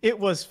so. It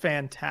was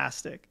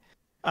fantastic.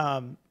 We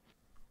have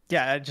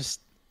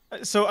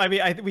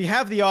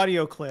the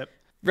audio clip.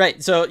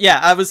 Right. So yeah,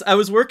 I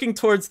was working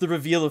towards the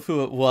reveal of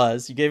who it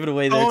was. You gave it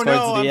away there towards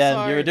the end.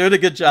 Sorry. You were doing a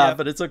good job,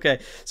 but it's okay.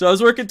 So I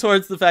was working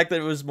towards the fact that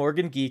it was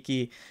Morgan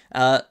Geekie,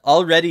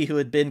 already, who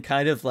had been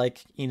kind of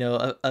like,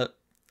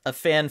 a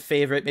fan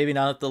favorite, maybe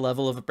not at the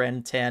level of a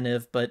Brandon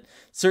Tanev, but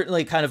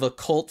certainly kind of a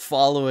cult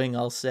following,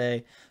 I'll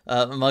say,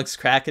 amongst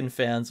Kraken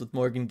fans, with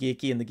Morgan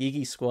Geekie and the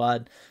Geekie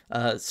squad,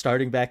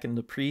 starting back in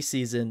the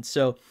preseason.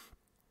 So,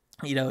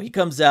 he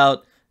comes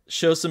out,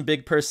 show some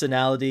big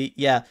personality.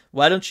 Yeah,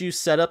 why don't you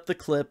set up the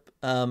clip,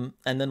 and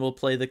then we'll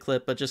play the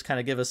clip, but just kind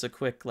of give us a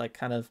quick,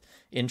 kind of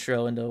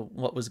intro into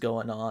what was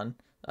going on,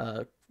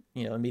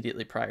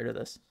 immediately prior to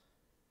this.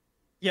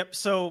 Yep.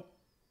 So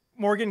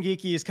Morgan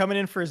Geekie is coming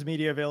in for his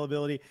media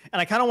availability, and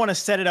I kind of want to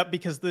set it up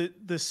because the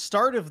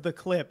start of the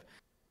clip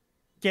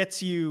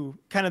gets you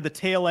kind of the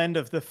tail end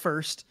of the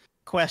first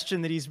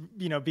question that he's,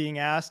 being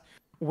asked,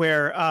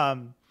 where,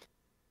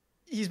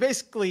 he's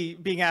basically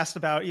being asked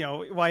about,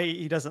 why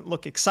he doesn't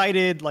look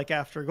excited, like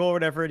after a goal or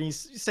whatever. And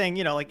he's saying,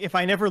 if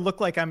I never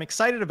look like I'm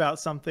excited about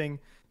something,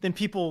 then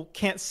people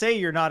can't say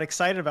you're not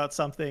excited about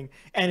something.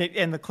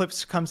 And the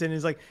clips comes in and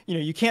is like,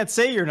 you can't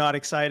say you're not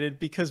excited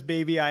because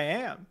baby, I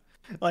am.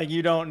 Like,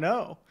 you don't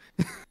know.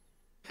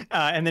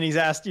 And then he's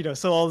asked,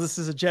 so all this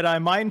is a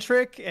Jedi mind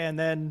trick. And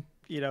then,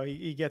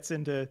 he gets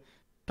into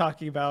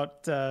talking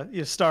about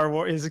Star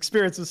Wars, his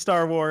experience with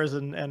Star Wars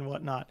and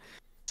whatnot.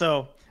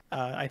 So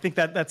I think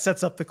that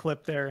sets up the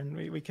clip there, and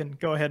we can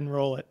go ahead and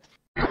roll it.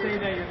 Say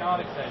that you're not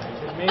excited,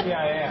 because maybe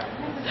I am.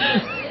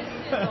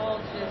 This is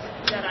all just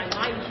Jedi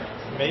mind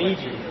tricks.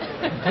 Maybe.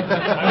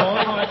 I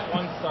only watched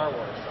one Star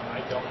Wars, so I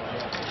don't know.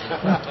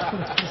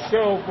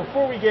 So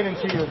before we get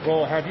into your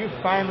goal, have you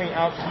finally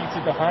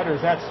out-Geekied the Hut, or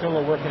is that still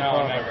a work in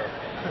progress?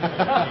 No,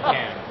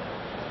 never.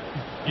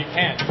 You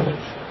can't.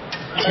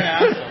 You can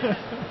ask them.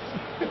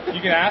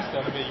 You can ask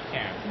them, but you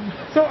can't.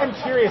 So I'm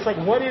curious, like,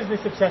 what is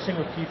this obsession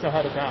with Pizza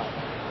Hut about?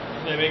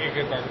 They make a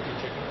good barbecue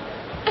chicken.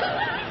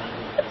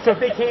 So if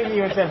they came to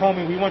you and said,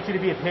 homie, we want you to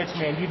be a pitch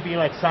man, you'd be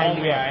like,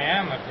 sign me up. I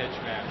am a pitch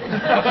man.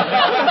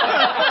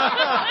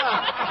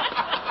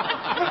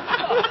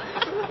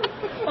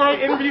 All right,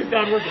 interview's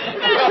done. We're good.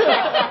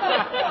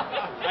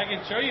 I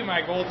can show you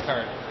my gold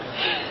card.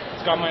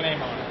 It's got my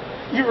name on it.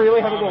 You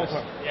really have a gold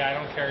card? Yeah, I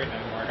don't carry it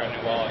anymore. I got a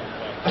new wallet.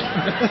 So.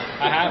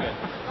 I have it.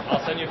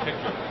 I'll send you a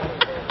picture.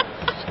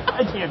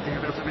 I can't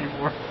do this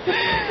anymore.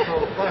 So,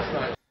 last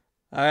night.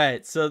 All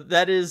right, so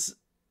that is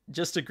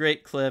just a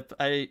great clip.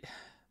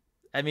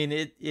 I mean,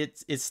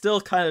 it's still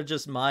kind of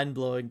just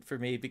mind-blowing for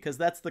me, because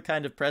that's the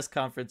kind of press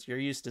conference you're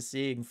used to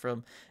seeing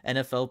from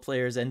NFL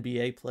players,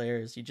 NBA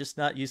players. You're just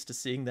not used to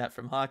seeing that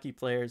from hockey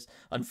players,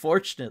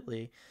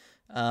 unfortunately.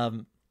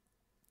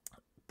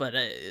 But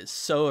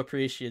so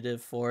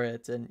appreciative for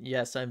it. And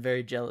yes, I'm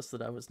very jealous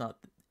that I was not,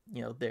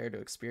 there to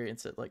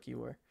experience it like you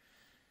were.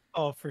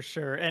 Oh, for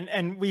sure.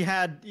 And we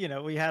had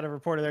a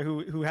reporter there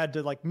who had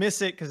to like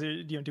miss it because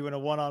doing a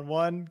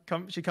one-on-one.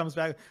 She comes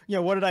back,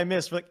 what did I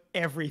miss? We're like,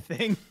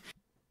 everything.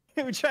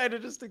 We try to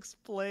just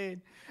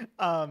explain.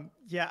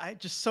 I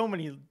just so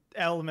many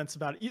elements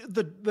about it.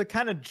 The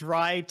kind of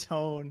dry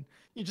tone,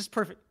 just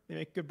perfect. They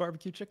make good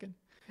barbecue chicken.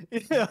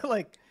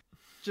 Like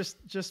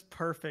just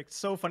perfect.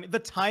 So funny. The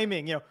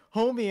timing,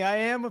 homie, I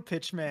am a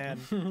pitch man.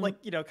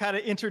 Like, kind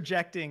of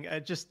interjecting,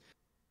 just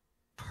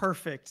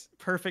perfect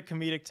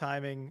comedic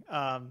timing.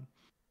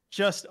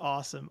 Just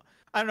awesome.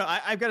 I don't know.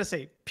 I've got to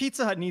say,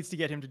 Pizza Hut needs to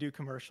get him to do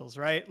commercials,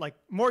 right? Like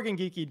Morgan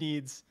Geekie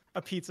needs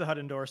a Pizza Hut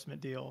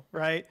endorsement deal,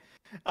 right?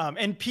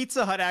 And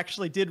Pizza Hut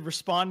actually did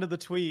respond to the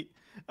tweet,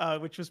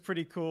 which was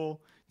pretty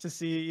cool to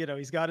see.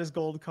 He's got his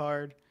gold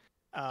card.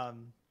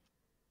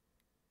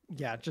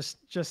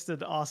 Just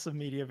an awesome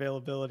media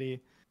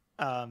availability.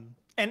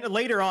 And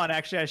later on,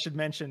 actually, I should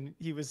mention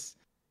this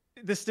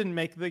didn't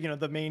make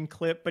the main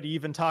clip, but he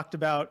even talked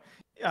about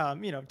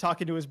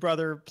talking to his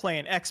brother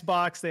playing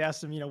Xbox. They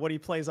asked him what he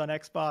plays on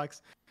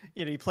Xbox.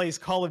 He plays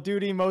Call of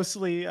Duty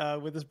mostly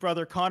with his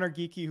brother Connor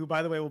Geekie, who,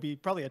 by the way, will be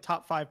probably a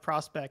top 5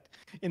 prospect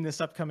in this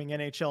upcoming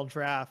NHL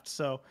draft.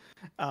 So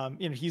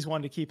he's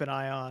one to keep an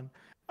eye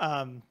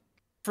on.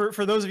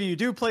 For those of you who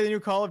do play the new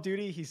Call of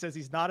Duty, he says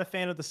he's not a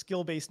fan of the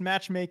skill-based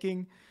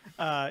matchmaking.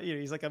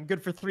 He's like, I'm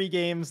good for 3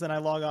 games, then I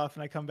log off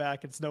and I come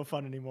back. It's no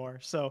fun anymore.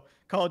 So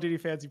Call of Duty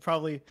fans, you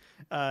probably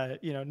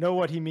know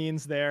what he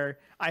means there.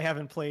 I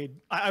haven't played.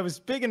 I was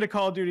big into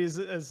Call of Duty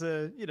as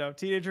a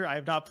teenager. I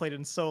have not played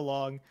in so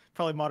long.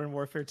 Probably Modern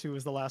Warfare 2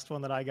 was the last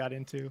one that I got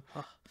into.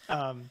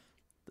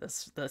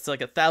 That's like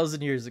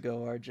 1,000 years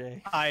ago,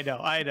 RJ. I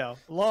know.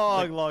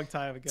 Long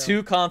time ago.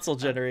 2 console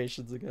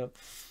generations ago.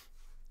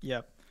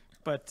 Yep.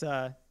 But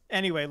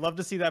anyway, love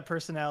to see that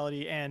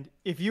personality. And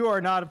if you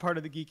are not a part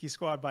of the Geekie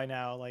Squad by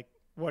now, like,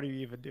 what are you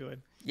even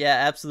doing? Yeah,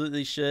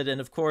 absolutely should.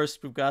 And of course,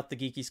 we've got the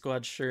Geekie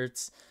Squad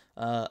shirts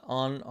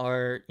on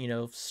our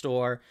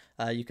store.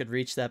 You could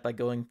reach that by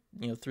going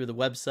through the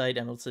website,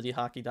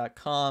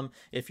 emeraldcityhockey.com.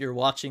 If you're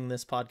watching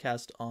this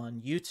podcast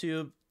on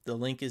YouTube, the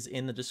link is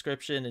in the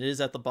description. It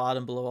is at the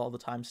bottom below all the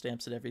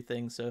timestamps and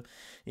everything. So,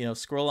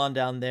 scroll on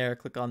down there,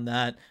 click on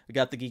that. We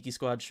got the Geekie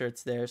Squad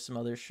shirts there, some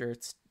other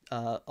shirts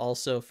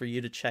also for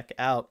you to check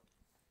out.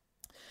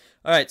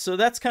 All right, so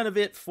that's kind of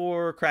it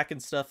for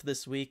Kraken stuff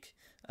this week.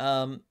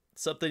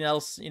 Something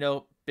else,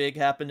 big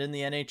happened in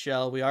the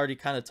NHL. We already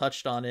kind of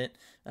touched on it.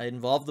 It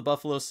involved the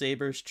Buffalo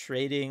Sabres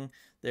trading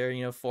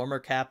their, former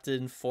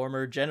captain,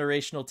 former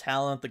generational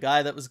talent, the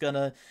guy that was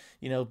gonna,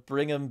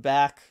 bring him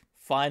back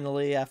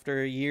finally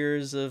after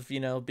years of,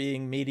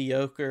 being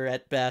mediocre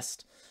at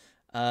best.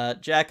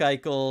 Jack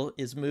Eichel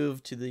is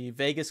moved to the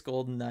Vegas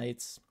Golden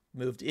Knights,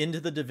 moved into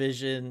the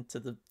division to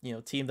the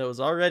team that was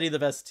already the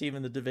best team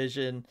in the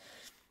division.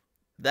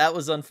 That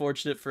was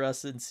unfortunate for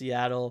us in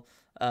Seattle.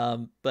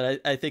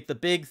 But I think the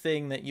big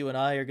thing that you and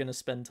I are going to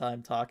spend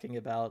time talking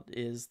about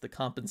is the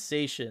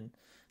compensation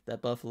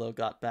that Buffalo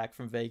got back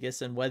from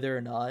Vegas and whether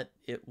or not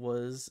it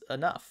was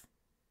enough.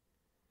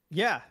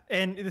 Yeah,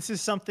 and this is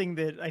something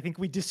that I think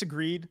we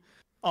disagreed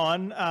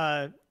on,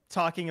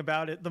 talking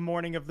about it the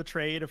morning of the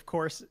trade. Of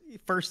course,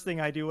 first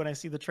thing I do when I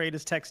see the trade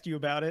is text you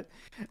about it.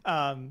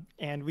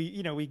 And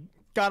we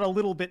got a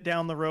little bit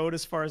down the road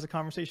as far as the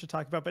conversation to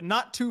talk about, but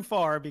not too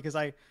far, because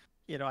I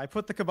I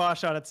put the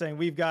kibosh on it saying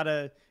we've got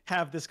to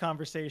have this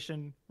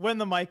conversation when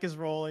the mic is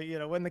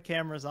rolling, when the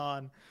camera's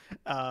on,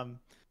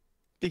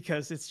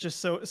 because it's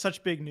just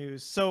such big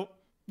news. So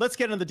let's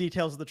get into the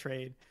details of the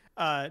trade.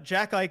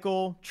 Jack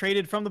Eichel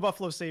traded from the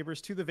Buffalo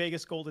Sabres to the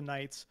Vegas Golden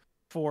Knights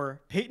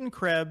for Peyton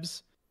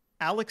Krebs,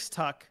 Alex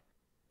Tuck,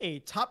 a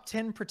top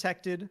 10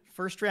 protected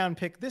first round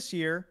pick this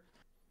year,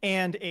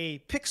 and a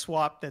pick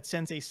swap that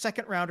sends a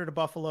second rounder to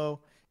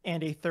Buffalo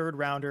and a third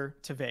rounder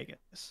to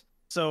Vegas.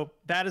 So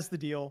that is the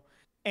deal.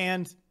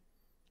 And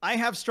I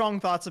have strong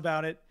thoughts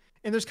about it.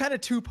 And there's kind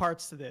of two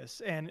parts to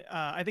this. And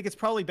I think it's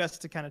probably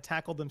best to kind of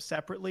tackle them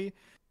separately.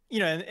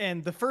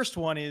 And the first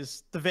one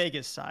is the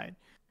Vegas side.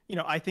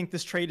 I think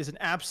this trade is an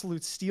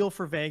absolute steal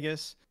for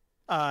Vegas.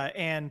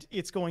 And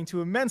it's going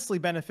to immensely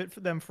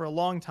benefit them for a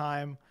long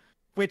time,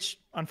 which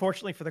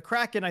unfortunately for the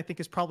Kraken, I think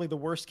is probably the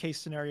worst case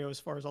scenario as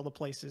far as all the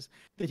places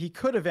that he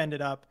could have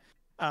ended up,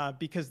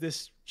 because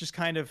this just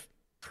kind of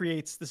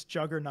creates this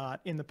juggernaut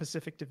in the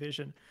Pacific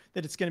Division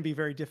that it's going to be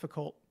very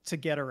difficult to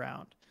get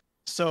around.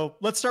 So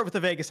let's start with the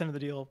Vegas end of the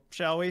deal,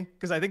 shall we?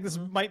 Because I think this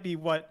might be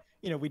what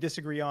we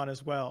disagree on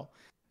as well.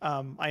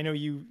 I know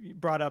you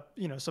brought up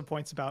some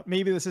points about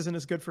maybe this isn't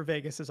as good for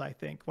Vegas as I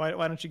think. Why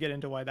don't you get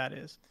into why that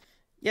is?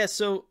 Yeah,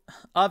 so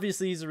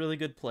obviously he's a really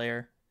good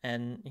player,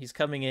 and he's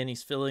coming in,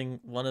 he's filling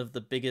one of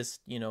the biggest,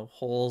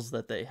 holes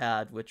that they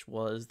had, which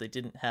was they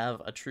didn't have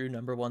a true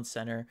number one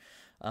center.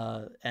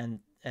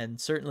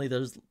 And certainly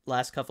those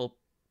last couple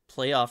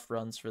playoff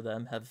runs for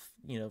them have,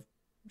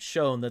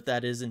 shown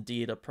that is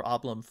indeed a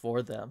problem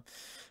for them.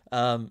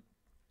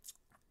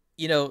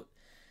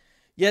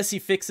 Yes, he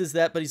fixes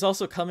that, but he's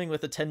also coming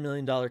with a $10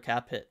 million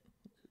cap hit.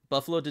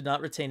 Buffalo did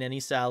not retain any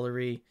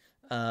salary,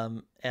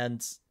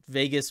 and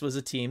Vegas was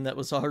a team that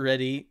was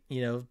already,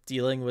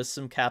 dealing with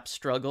some cap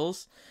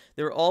struggles.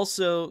 They're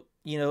also,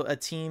 a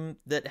team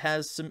that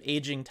has some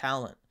aging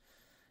talent.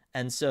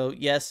 And so,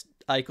 yes,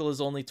 Eichel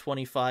is only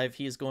 25.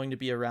 He is going to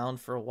be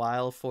around for a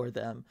while for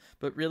them.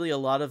 But really, a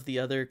lot of the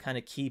other kind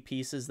of key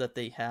pieces that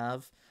they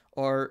have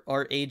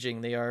are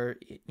aging. They are,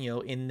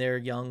 in their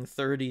young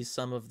 30s,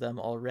 some of them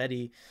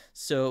already.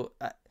 So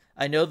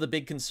I know the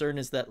big concern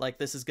is that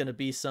this is going to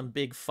be some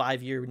big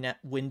 5-year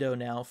window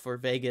now for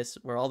Vegas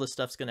where all this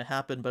stuff's going to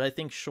happen. But I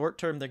think short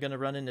term, they're going to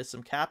run into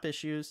some cap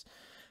issues.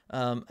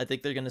 I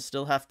think they're going to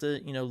still have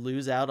to,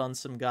 lose out on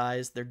some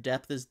guys. Their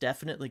depth is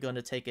definitely going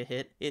to take a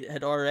hit. It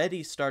had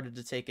already started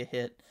to take a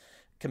hit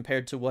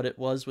compared to what it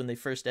was when they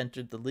first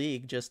entered the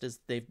league, just as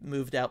they've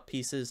moved out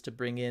pieces to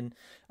bring in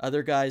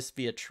other guys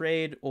via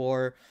trade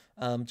or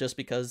just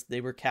because they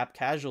were cap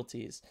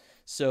casualties.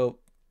 So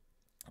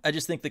I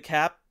just think the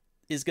cap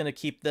is going to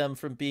keep them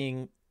from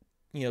being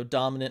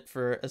dominant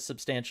for a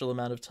substantial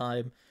amount of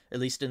time, at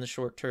least in the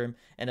short term.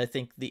 And I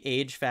think the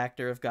age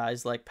factor of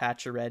guys like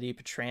Pacioretty,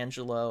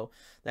 Pietrangelo,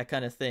 that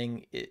kind of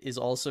thing is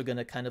also going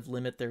to kind of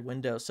limit their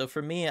window. So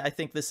for me, I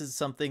think this is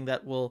something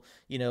that will,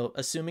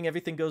 assuming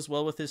everything goes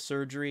well with his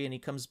surgery and he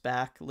comes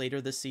back later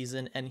this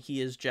season and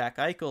he is Jack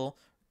Eichel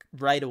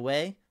right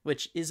away,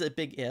 which is a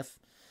big if,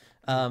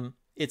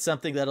 it's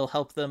something that'll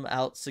help them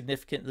out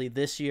significantly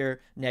this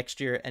year, next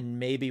year, and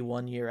maybe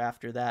 1 year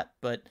after that.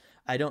 But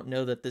I don't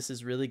know that this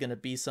is really going to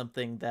be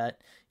something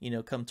that,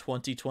 come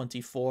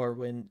 2024,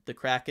 when the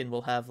Kraken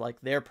will have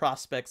their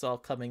prospects all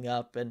coming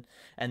up and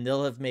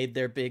they'll have made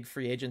their big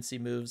free agency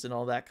moves and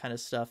all that kind of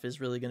stuff, is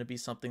really going to be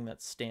something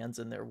that stands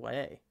in their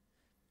way.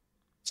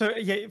 So,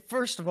 yeah,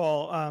 first of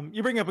all,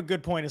 you bring up a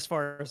good point as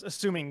far as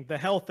assuming the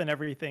health and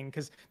everything,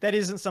 because that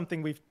isn't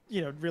something we've,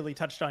 really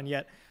touched on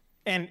yet.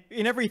 And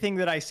in everything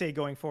that I say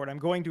going forward, I'm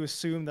going to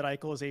assume that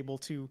Eichel is able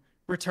to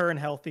return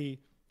healthy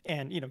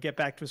and, get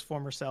back to his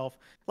former self.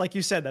 Like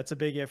you said, that's a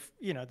big if.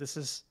 This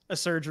is a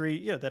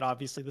surgery that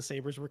obviously the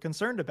Sabres were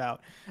concerned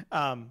about.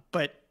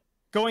 But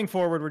going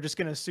forward, we're just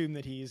going to assume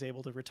that he is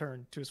able to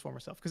return to his former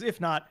self. Because if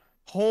not,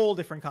 whole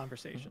different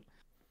conversation.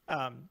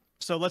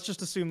 So let's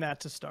just assume that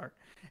to start.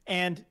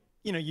 And,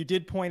 you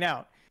did point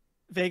out,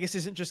 Vegas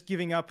isn't just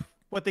giving up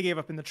what they gave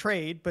up in the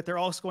trade, but they're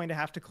also going to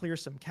have to clear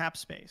some cap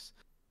space.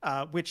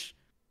 Which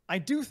I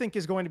do think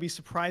is going to be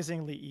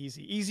surprisingly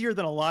easier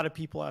than a lot of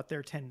people out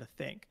there tend to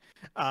think.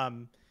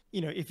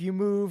 If you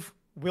move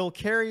Will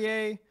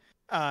Carrier,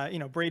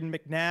 Braden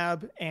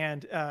McNabb,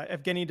 and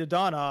Evgeny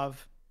Dodonov,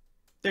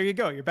 there you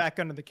go. You're back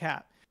under the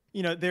cap.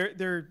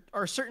 There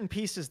are certain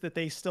pieces that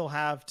they still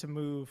have to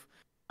move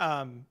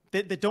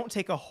that don't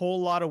take a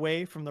whole lot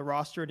away from the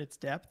roster and its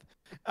depth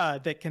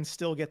that can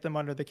still get them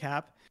under the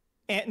cap.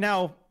 And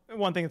now,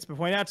 one thing that's been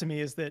pointed out to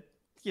me is that,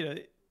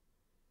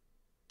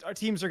 our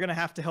teams are going to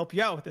have to help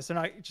you out with this. They're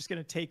not just going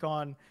to take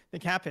on the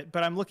cap hit.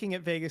 But I'm looking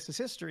at Vegas's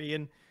history,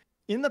 and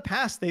in the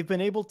past, they've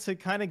been able to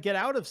kind of get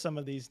out of some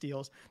of these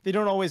deals. They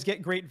don't always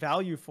get great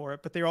value for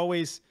it, but they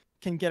always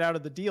can get out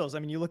of the deals. I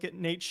mean, you look at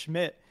Nate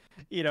Schmidt,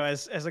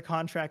 as a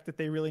contract that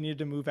they really needed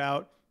to move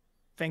out.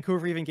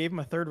 Vancouver even gave him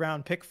a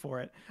third-round pick for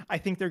it. I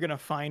think they're going to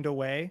find a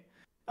way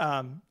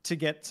to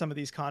get some of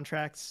these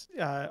contracts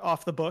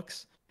off the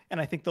books,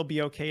 and I think they'll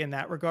be okay in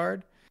that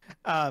regard.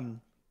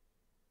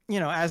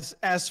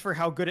 As for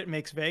how good it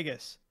makes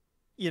Vegas,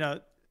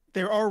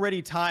 they're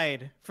already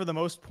tied for the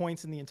most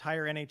points in the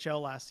entire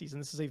NHL last season.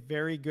 This is a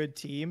very good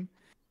team.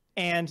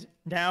 And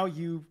now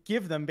you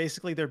give them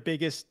basically their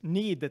biggest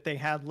need that they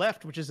had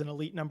left, which is an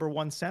elite number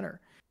 1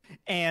 center.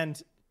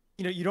 And,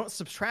 you know, you don't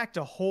subtract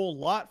a whole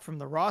lot from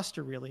the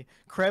roster, really.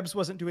 Krebs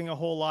wasn't doing a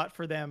whole lot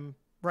for them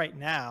right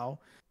now.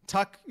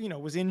 Tuck, you know,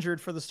 was injured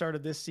for the start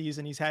of this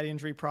season. He's had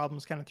injury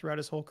problems kind of throughout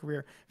his whole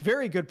career.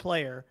 Very good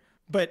player.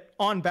 But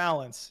on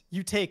balance,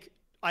 you take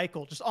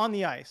Eichel just on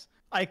the ice,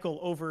 Eichel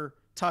over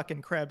Tuck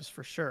and Krebs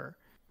for sure.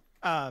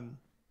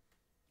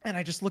 And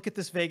I just look at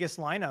this Vegas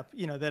lineup,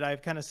 you know, that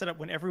I've kind of set up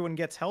when everyone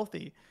gets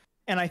healthy.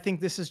 And I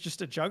think this is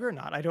just a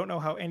juggernaut. I don't know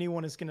how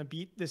anyone is going to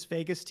beat this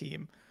Vegas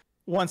team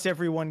once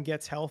everyone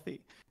gets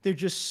healthy. They're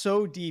just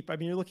so deep. I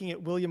mean, you're looking at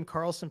William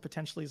Karlsson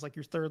potentially as like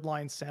your third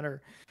line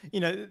center. You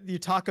know, you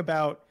talk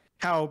about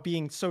how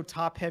being so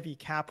top heavy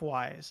cap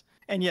wise.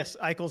 And yes,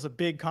 Eichel's a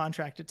big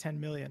contract at 10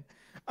 million.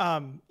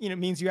 You know,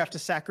 means you have to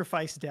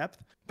sacrifice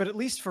depth, but at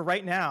least for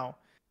right now,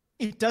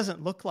 it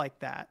doesn't look like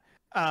that.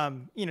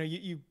 You know,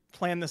 you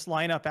plan this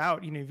lineup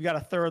out, you know, you've got a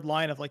third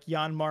line of like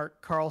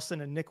Jan-Mark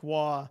Karlsson and Nick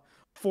Waugh,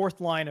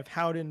 fourth line of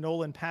Howden,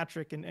 Nolan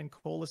Patrick, and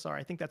Kolasar.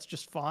 I think that's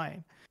just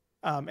fine.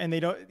 And they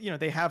don't, you know,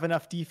 they have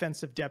enough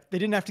defensive depth. They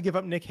didn't have to give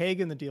up Nick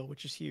Hague in the deal,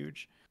 which is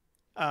huge.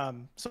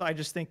 So I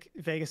just think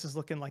Vegas is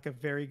looking like a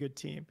very good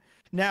team.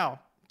 Now,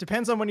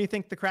 depends on when you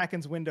think the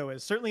Kraken's window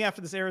is. Certainly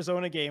after this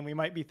Arizona game, we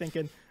might be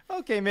thinking,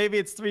 okay, maybe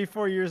it's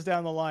 3-4 years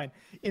down the line.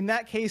 In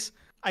that case,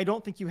 I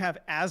don't think you have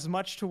as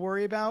much to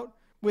worry about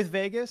with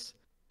Vegas,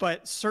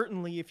 but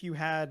certainly if you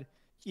had,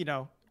 you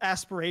know,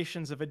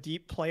 aspirations of a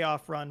deep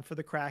playoff run for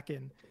the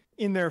Kraken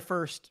in their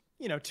first,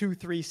 you know,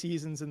 2-3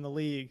 seasons in the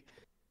league,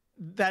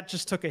 that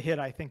just took a hit,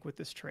 I think, with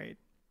this trade.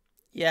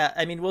 Yeah,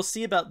 I mean, we'll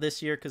see about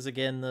this year because,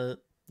 again, the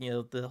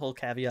whole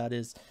caveat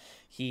is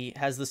he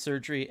has the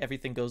surgery,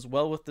 everything goes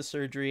well with the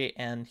surgery,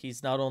 and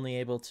he's not only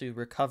able to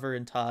recover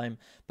in time,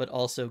 but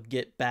also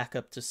get back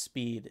up to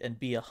speed and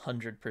be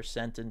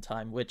 100% in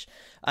time, which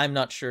I'm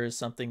not sure is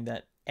something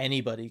that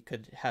anybody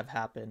could have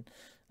happen.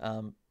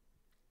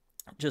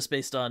 Just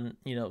based on,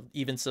 you know,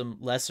 even some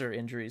lesser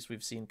injuries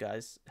we've seen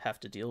guys have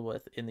to deal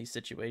with in these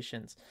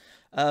situations.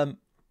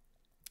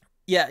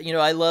 Yeah, you know,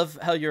 I love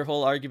how your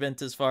whole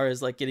argument as far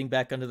as like getting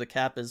back under the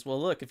cap is,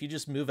 well, look, if you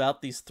just move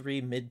out these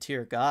 3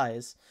 mid-tier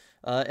guys,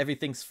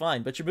 everything's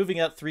fine. But you're moving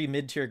out 3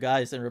 mid-tier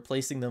guys and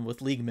replacing them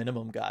with league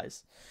minimum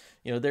guys.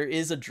 You know, there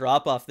is a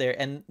drop off there.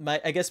 And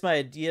I guess my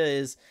idea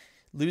is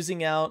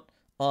losing out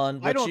on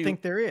what I don't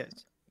think there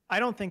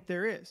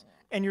is.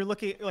 And you're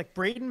looking like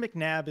Braden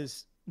McNabb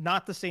is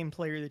not the same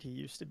player that he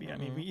used to be. I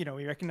mean,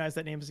 we recognize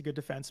that name as a good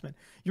defenseman.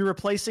 You're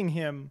replacing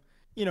him,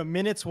 you know,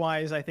 minutes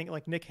wise. I think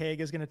like Nick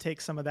Hague is going to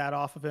take some of that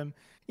off of him.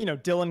 You know,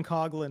 Dylan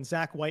Coughlin,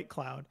 Zach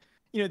Whitecloud.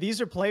 You know,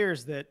 these are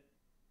players that,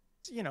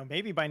 you know,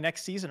 maybe by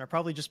next season are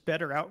probably just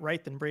better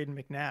outright than Braden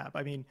McNabb.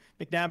 I mean,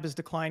 McNabb has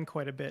declined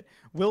quite a bit.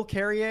 Will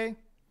Carrier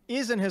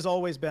is and has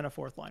always been a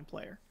fourth line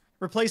player.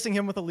 Replacing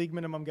him with a league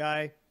minimum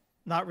guy,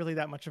 not really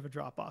that much of a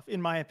drop off,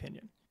 in my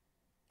opinion.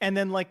 And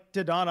then like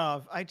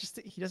Dodonov,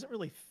 he doesn't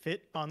really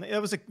fit on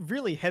it was a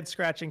really head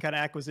scratching kind of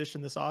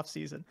acquisition this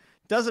offseason.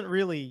 Doesn't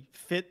really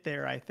fit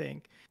there, I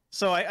think.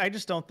 So I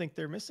just don't think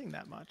they're missing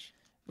that much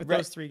with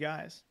those 3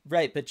 guys.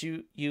 Right. But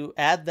you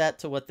add that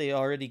to what they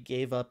already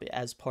gave up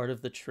as part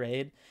of the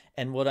trade.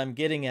 And what I'm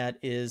getting at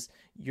is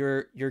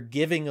you're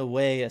giving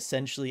away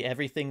essentially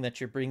everything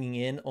that you're bringing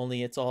in,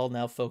 only it's all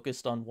now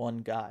focused on one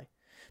guy.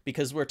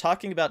 Because we're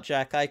talking about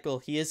Jack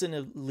Eichel. He is an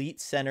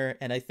elite center,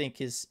 and I think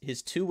his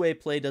two-way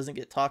play doesn't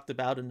get talked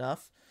about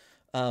enough,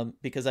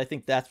 because I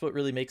think that's what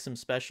really makes him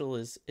special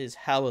is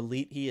how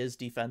elite he is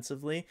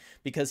defensively,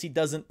 because he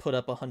doesn't put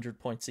up 100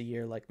 points a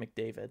year like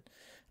McDavid.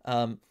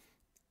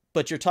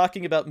 But you're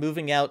talking about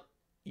moving out.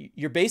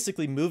 You're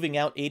basically moving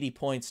out 80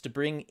 points to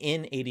bring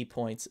in 80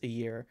 points a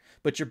year,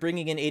 but you're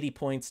bringing in 80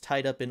 points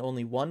tied up in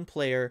only one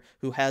player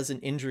who has an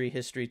injury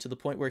history to the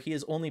point where he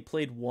has only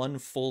played 1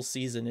 full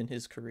season in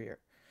his career.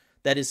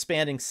 That is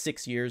spanning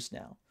 6 years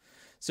now.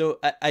 So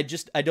I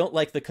don't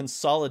like the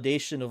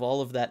consolidation of all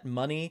of that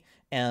money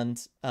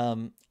and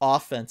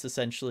offense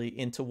essentially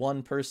into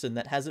one person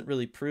that hasn't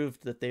really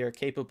proved that they are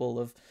capable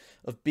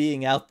of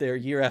being out there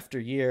year after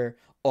year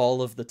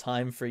all of the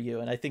time for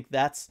you. And I think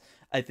that's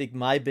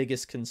my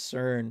biggest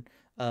concern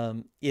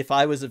if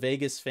I was a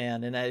Vegas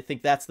fan. And I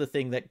think that's the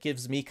thing that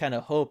gives me kind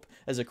of hope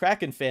as a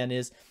Kraken fan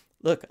is,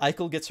 look,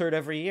 Eichel gets hurt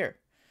every year.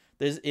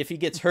 If he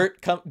gets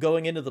hurt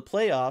going into the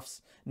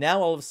playoffs,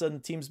 now all of a sudden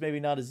the team's maybe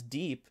not as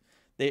deep.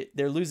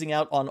 They're losing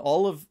out on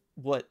all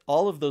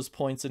of those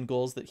points and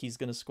goals that he's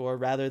going to score,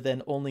 rather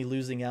than only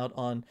losing out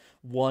on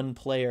one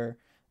player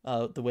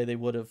the way they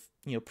would have,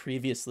 you know,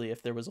 previously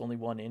if there was only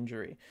one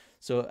injury.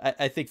 So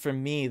I think for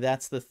me,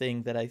 that's the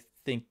thing that I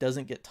think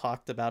doesn't get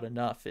talked about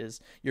enough is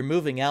you're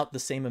moving out the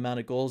same amount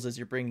of goals as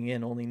you're bringing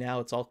in, only now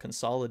it's all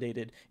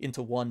consolidated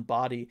into one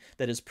body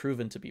that is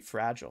proven to be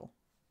fragile.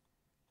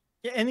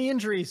 Yeah, and the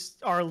injuries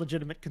are a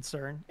legitimate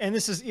concern. And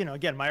this is, you know,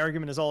 again, my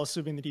argument is all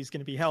assuming that he's going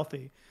to be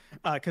healthy.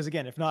 Because,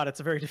 again, if not, it's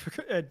a very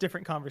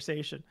different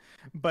conversation.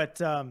 But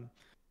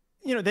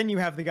then you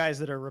have the guys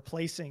that are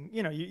replacing,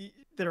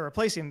 that are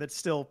replacing that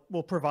still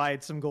will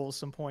provide some goals,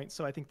 some points.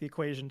 So I think the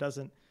equation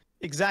doesn't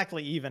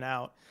exactly even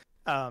out.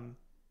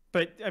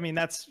 But I mean,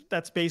 that's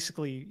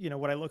basically,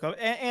 what I look at.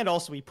 And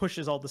also he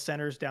pushes all the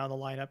centers down the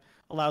lineup,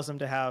 allows them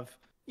to have,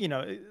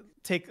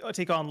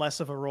 take on less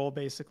of a role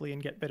basically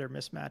and get better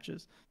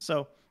mismatches.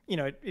 So,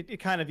 it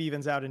kind of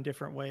evens out in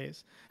different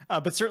ways.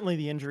 But certainly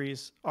the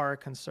injuries are a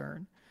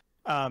concern.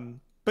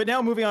 But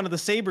now moving on to the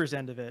Sabres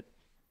end of it,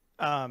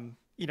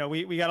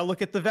 we got to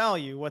look at the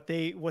value, what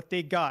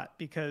they got,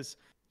 because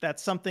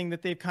that's something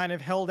that they've kind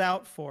of held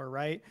out for,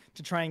 right?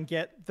 To try and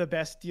get the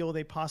best deal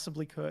they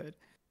possibly could.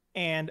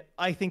 And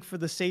I think for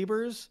the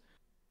Sabres,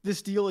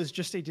 this deal is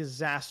just a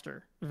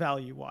disaster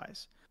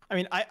value-wise. I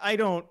mean, I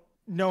don't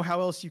know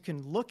how else you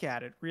can look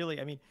at it, really.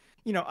 I mean,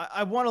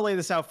 I want to lay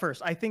this out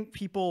first. I think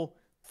people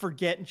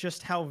forget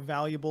just how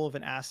valuable of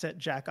an asset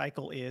Jack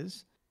Eichel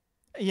is.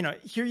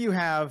 Here you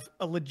have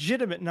a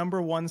legitimate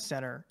number one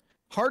center,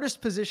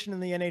 hardest position in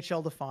the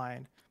NHL to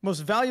find, most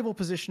valuable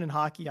position in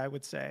hockey, I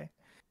would say,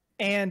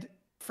 and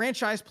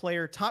franchise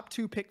player, top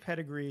 2 pick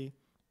pedigree,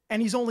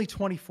 and he's only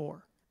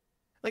 24.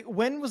 Like,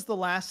 when was the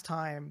last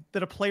time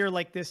that a player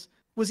like this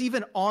was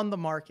even on the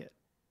market?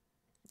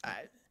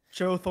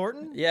 Joe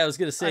Thornton? Yeah, I was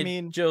going to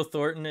say, Joe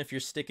Thornton, if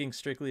you're sticking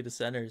strictly to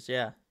centers,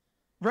 yeah.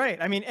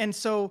 Right. I mean, and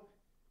so,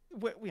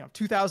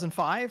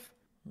 2005,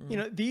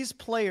 these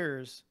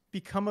players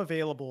become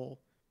available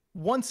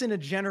once in a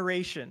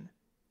generation,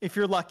 if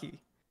you're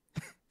lucky.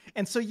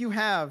 And so you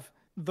have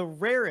the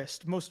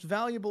rarest, most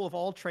valuable of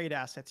all trade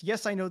assets.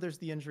 Yes, I know there's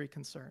the injury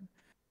concern,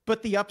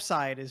 but the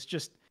upside is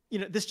just,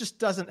 this just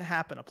doesn't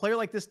happen. A player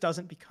like this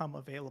doesn't become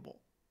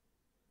available.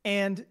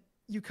 And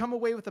you come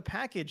away with a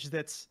package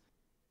that's,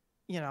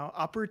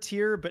 upper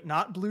tier, but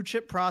not blue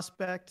chip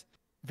prospect,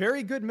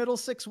 very good middle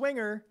 6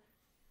 winger,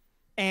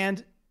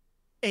 and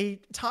a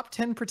top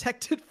 10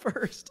 protected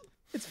first.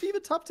 It's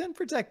FIBA top 10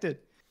 protected.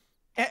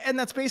 And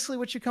that's basically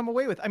what you come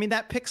away with. I mean,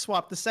 that pick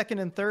swap, the second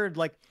and third,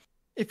 like,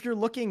 if you're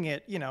looking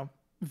at,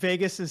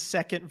 Vegas's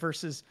second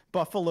versus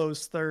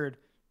Buffalo's third,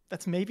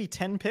 that's maybe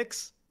 10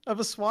 picks of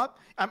a swap.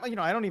 I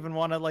don't even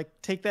want to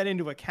take that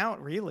into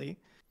account, really.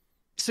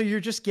 So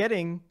you're just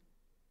getting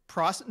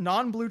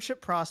non-blue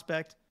chip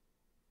prospect,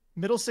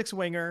 middle 6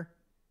 winger,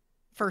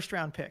 first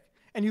round pick.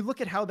 And you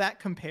look at how that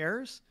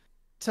compares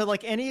to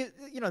any,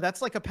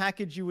 that's like a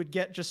package you would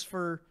get just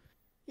for,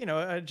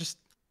 just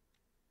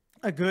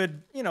a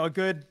good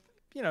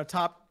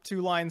top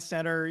 2 line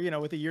center,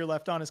 with a year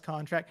left on his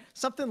contract,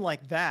 something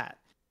like that.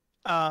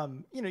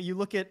 You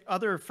look at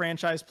other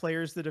franchise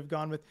players that have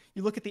gone with,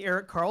 you look at the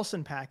Erik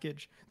Karlsson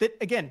package that,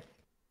 again,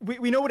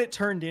 we know what it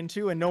turned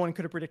into, and no one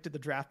could have predicted the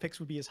draft picks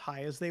would be as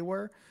high as they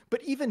were,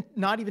 but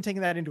not even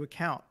taking that into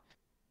account,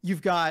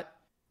 you've got,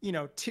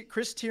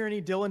 Chris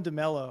Tierney, Dylan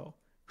DeMello,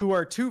 who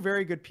are 2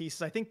 very good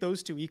pieces. I think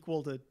those 2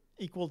 equal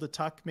to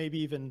Tuck, maybe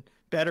even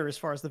better as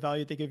far as the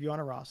value they give you on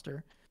a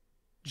roster.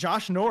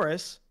 Josh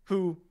Norris,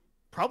 who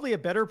probably a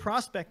better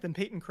prospect than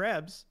Peyton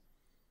Krebs,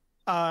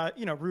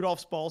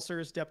 Rudolph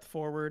Spalser's depth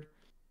forward,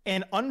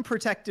 and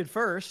unprotected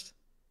first,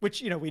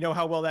 which, we know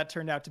how well that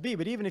turned out to be.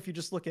 But even if you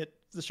just look at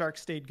the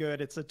Sharks stayed good,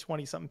 it's a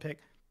 20-something pick.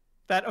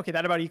 That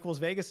about equals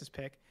Vegas's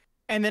pick.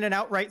 And then an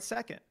outright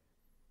second.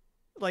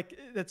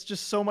 That's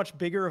just so much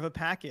bigger of a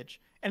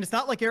package. And it's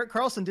not like Erik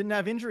Karlsson didn't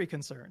have injury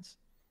concerns,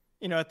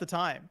 at the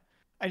time.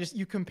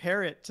 You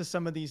compare it to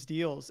some of these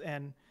deals,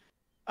 and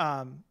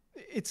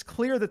it's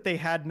clear that they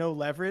had no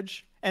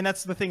leverage. And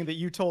that's the thing that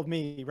you told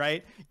me,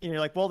 right? You're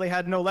like, well, they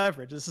had no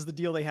leverage. This is the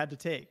deal they had to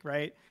take,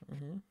 right?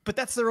 Mm-hmm. But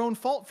that's their own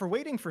fault for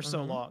waiting for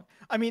so long.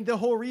 I mean, the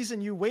whole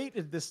reason you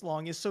waited this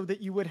long is so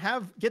that you would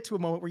get to a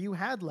moment where you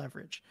had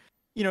leverage.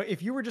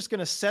 If you were just going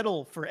to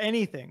settle for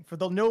anything, for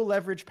the no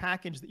leverage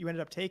package that you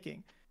ended up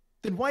taking,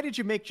 then why did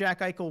you make Jack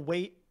Eichel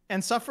wait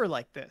and suffer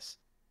like this?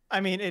 I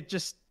mean,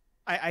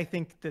 I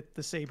think that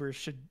the Sabres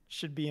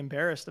should be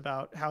embarrassed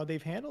about how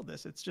they've handled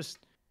this. It's just,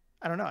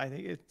 I don't know. I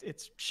think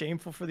it's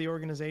shameful for the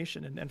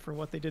organization and for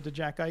what they did to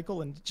Jack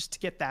Eichel, and just to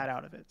get that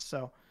out of it.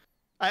 So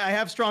I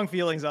have strong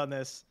feelings on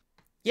this.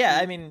 Yeah,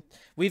 I mean,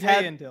 we've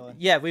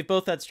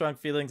both had strong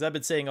feelings. I've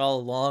been saying all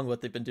along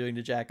what they've been doing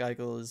to Jack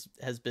Eichel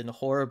has been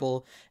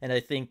horrible. And I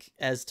think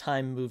as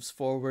time moves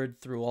forward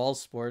through all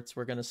sports,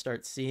 we're going to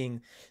start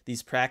seeing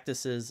these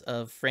practices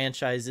of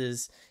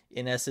franchises,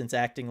 in essence,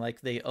 acting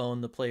like they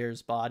own the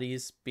players'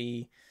 bodies,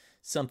 be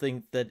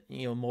something that,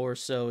 more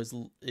so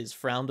is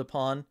frowned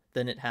upon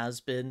than it has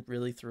been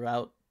really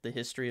throughout the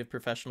history of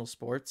professional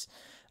sports.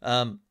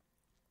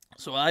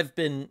 So I've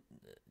been,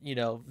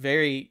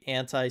 very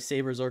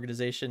anti-Sabres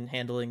organization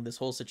handling this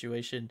whole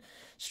situation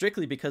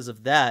strictly because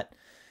of that.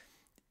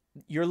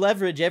 Your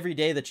leverage every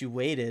day that you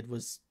waited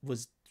was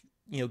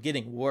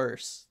getting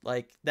worse.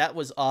 That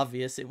was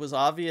obvious. It was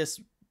obvious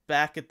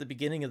back at the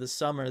beginning of the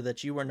summer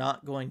that you were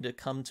not going to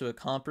come to a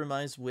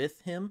compromise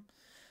with him.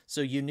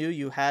 So you knew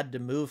you had to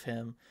move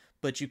him,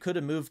 but you could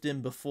have moved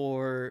him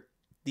before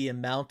the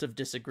amount of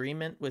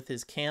disagreement with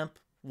his camp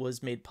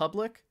was made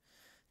public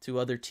to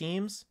other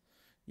teams.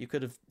 You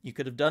could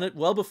have done it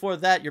well before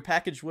that. Your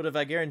package would have,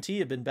 I guarantee,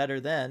 have been better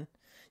then.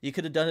 You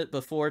could have done it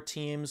before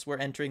teams were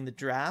entering the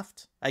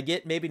draft. I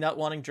get maybe not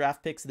wanting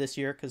draft picks this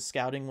year because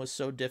scouting was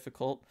so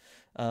difficult.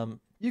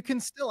 You can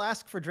still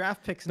ask for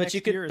draft picks next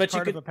year as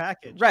part of a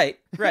package. Right.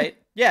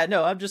 Yeah,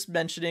 no, I'm just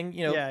mentioning,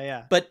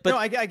 Yeah. But no,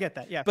 I get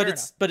that. Yeah, but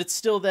it's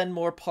still then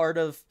more part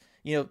of,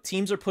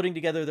 teams are putting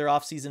together their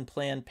offseason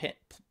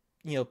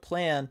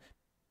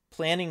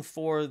planning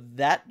for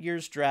that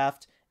year's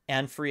draft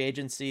and free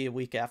agency a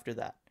week after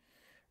that,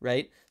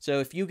 right? So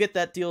if you get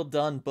that deal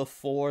done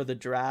before the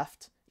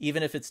draft,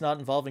 even if it's not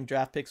involving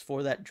draft picks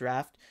for that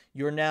draft,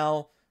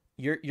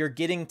 you're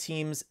getting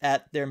teams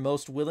at their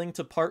most willing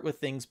to part with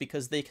things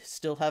because they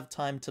still have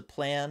time to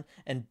plan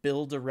and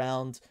build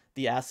around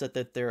the asset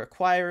that they're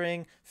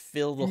acquiring,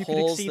 fill the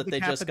holes that they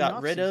just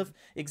got rid of.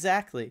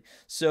 Exactly.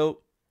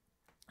 So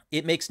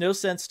it makes no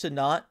sense to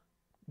not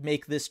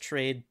make this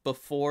trade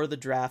before the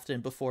draft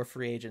and before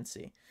free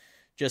agency.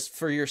 Just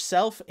for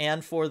yourself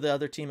and for the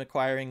other team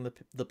acquiring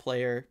the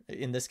player,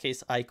 in this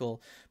case Eichel,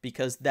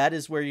 because that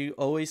is where you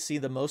always see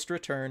the most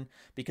return,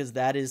 because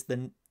that is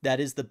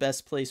the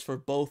best place for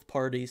both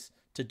parties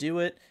to do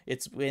it.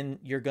 It's when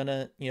you're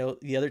gonna,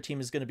 the other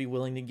team is going to be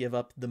willing to give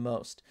up the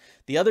most.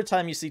 The other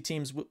time you see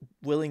teams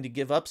willing to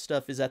give up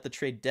stuff is at the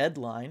trade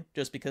deadline,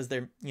 just because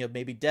they're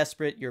maybe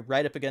desperate. You're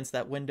right up against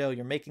that window.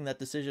 You're making that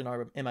decision.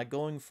 Am I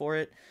going for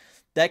it?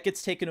 That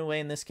gets taken away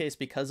in this case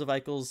because of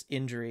Eichel's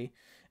injury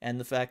and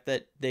the fact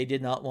that they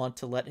did not want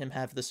to let him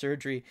have the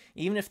surgery.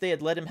 Even if they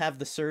had let him have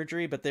the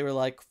surgery, but they were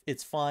like,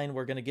 it's fine,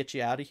 we're going to get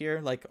you out of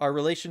here. Like, our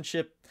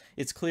relationship,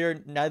 it's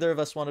clear neither of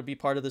us want to be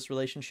part of this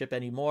relationship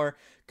anymore.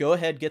 Go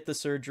ahead, get the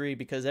surgery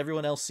because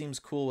everyone else seems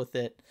cool with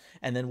it,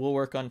 and then we'll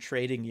work on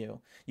trading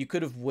you. You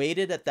could have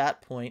waited at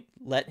that point,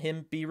 let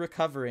him be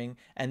recovering,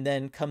 and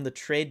then come the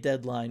trade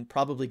deadline,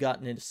 probably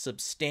gotten a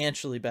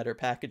substantially better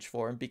package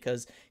for him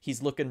because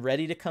he's looking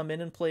ready to come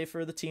in and play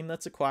for the team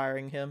that's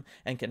acquiring him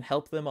and can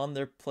help them on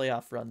their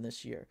playoff run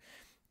this year.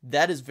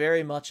 That is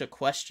very much a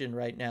question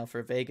right now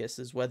for Vegas,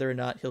 is whether or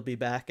not he'll be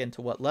back and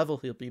to what level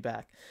he'll be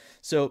back.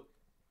 So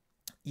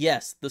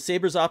yes, the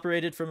Sabres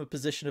operated from a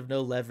position of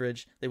no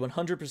leverage. They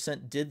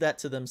 100% did that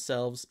to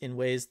themselves in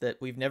ways that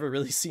we've never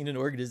really seen an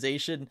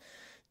organization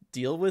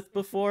deal with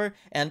before.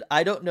 And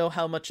I don't know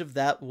how much of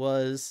that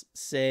was,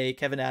 say,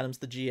 Kevin Adams,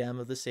 the GM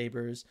of the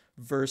Sabres,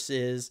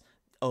 versus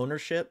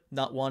ownership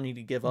not wanting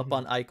to give up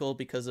on Eichel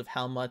because of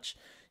how much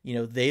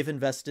they've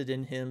invested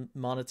in him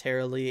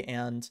monetarily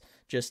and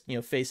just,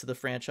 face of the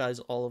franchise,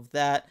 all of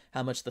that,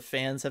 how much the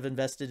fans have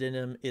invested in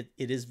him. It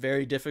is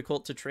very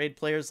difficult to trade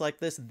players like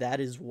this. That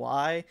is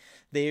why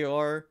they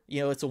are,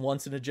 it's a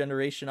once in a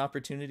generation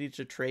opportunity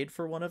to trade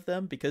for one of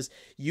them, because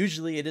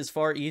usually it is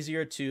far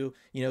easier to,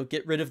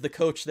 get rid of the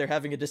coach they're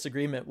having a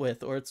disagreement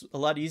with, or it's a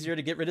lot easier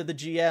to get rid of the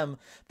GM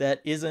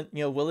that isn't,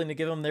 willing to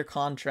give them their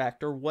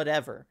contract or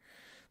whatever.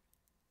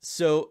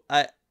 So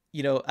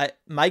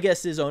my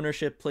guess is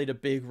ownership played a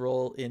big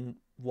role in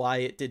why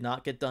it did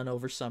not get done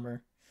over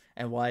summer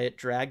and why it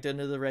dragged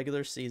into the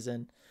regular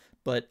season.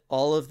 But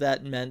all of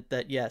that meant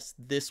that, yes,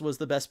 this was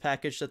the best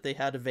package that they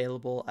had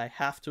available. I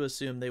have to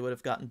assume they would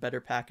have gotten better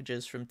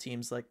packages from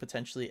teams like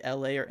potentially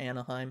LA or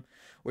Anaheim,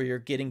 where you're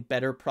getting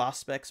better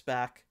prospects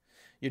back.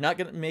 You're not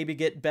going to maybe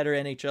get better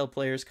NHL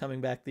players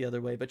coming back the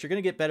other way, but you're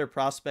going to get better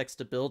prospects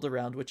to build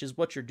around, which is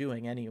what you're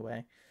doing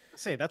anyway.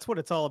 Say that's what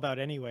it's all about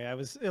anyway. I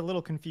was a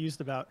little confused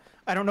about,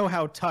 I don't know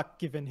how Tuck,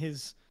 given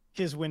his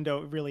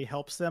window, really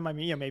helps them. I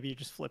mean, maybe you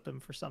just flip him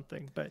for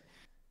something, but it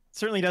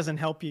certainly doesn't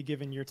help you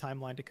given your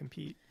timeline to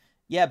compete.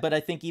 Yeah, but I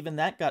think even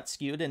that got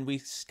skewed, and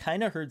we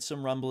kind of heard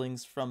some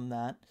rumblings from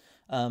that,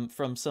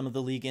 from some of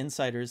the league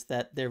insiders,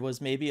 that there was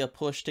maybe a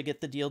push to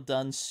get the deal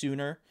done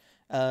sooner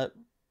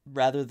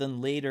rather than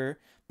later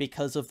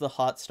because of the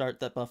hot start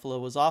that Buffalo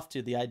was off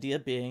to. The idea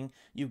being,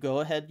 you go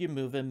ahead, you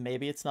move him.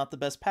 Maybe it's not the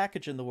best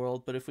package in the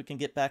world, but if we can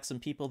get back some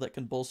people that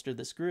can bolster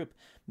this group,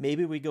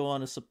 maybe we go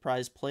on a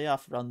surprise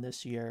playoff run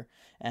this year.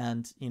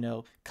 And,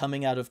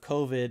 coming out of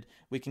COVID,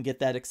 we can get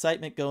that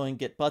excitement going,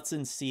 get butts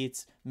in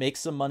seats, make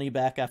some money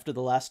back after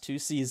the last 2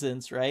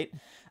 seasons, right?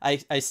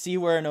 I see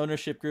where an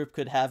ownership group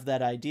could have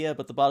that idea,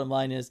 but the bottom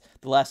line is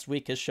the last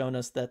week has shown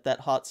us that that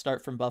hot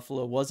start from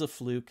Buffalo was a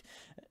fluke.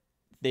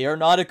 They are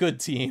not a good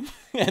team,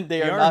 and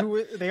they are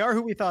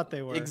who we thought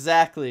they were.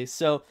 Exactly.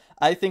 So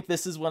I think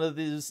this is one of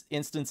these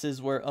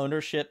instances where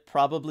ownership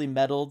probably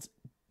meddled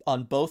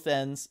on both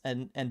ends,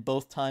 and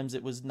both times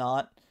it was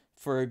not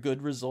for a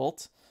good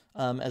result,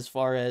 as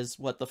far as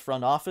what the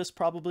front office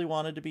probably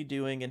wanted to be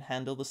doing and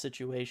handle the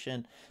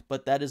situation.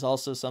 But that is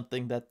also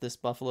something that this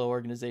Buffalo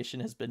organization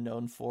has been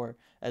known for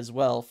as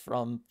well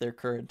from their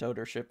current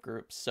ownership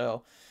group.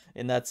 So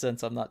in that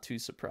sense, I'm not too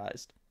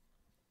surprised.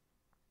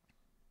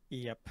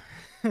 Yep.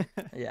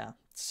 Yeah.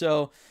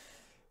 So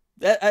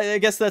I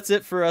guess that's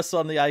it for us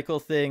on the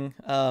Eichel thing.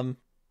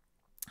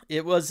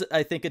 It was,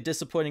 I think, a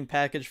disappointing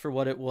package for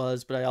what it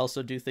was, but I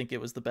also do think it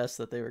was the best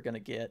that they were going to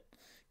get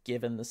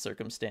given the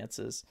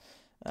circumstances.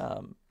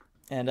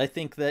 And I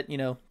think that,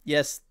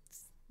 yes,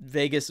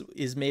 Vegas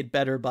is made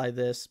better by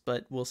this,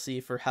 but we'll see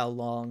for how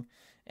long.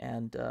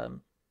 and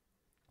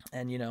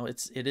you know,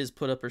 it is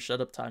put up or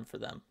shut up time for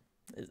them.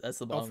 That's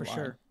the bottom line.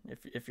 Sure.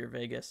 If you're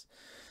Vegas.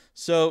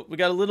 So we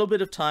got a little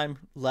bit of time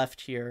left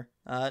here,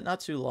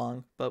 not too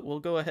long, but we'll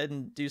go ahead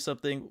and do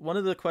something. One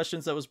of the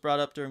questions that was brought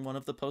up during one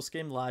of the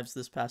post-game lives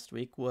this past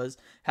week was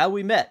how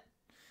we met,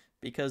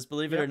 because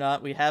believe it or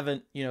not, we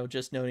haven't, you know,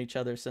 just known each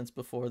other since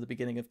before the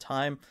beginning of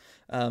time.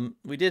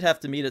 We did have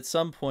to meet at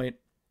some point.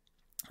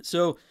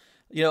 So,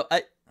 you know,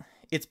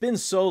 it's been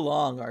so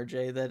long,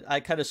 RJ, that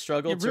I kind of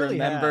struggle to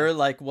remember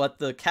like what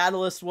the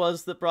catalyst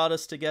was that brought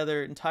us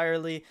together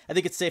entirely. I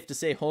think it's safe to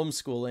say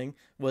homeschooling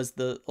was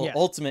the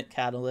ultimate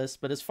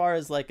catalyst. But as far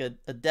as like a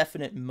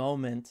definite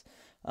moment,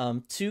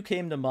 two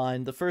came to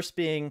mind. The first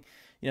being,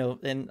 you know,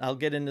 and I'll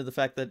get into the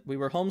fact that we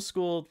were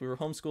homeschooled. We were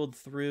homeschooled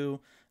through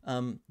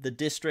the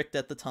district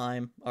at the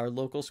time, our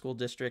local school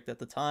district at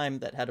the time,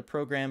 that had a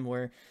program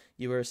where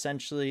you were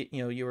essentially,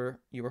 you know, you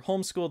were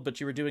homeschooled, but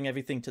you were doing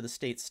everything to the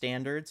state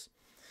standards.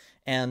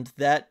 And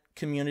that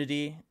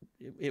community,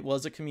 it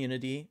was a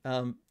community.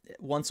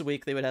 Once a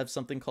week, they would have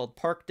something called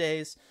Park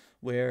Days,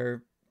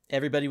 where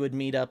everybody would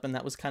meet up, and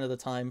that was kind of the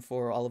time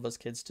for all of us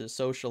kids to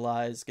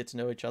socialize, get to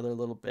know each other a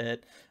little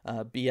bit,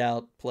 be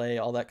out, play,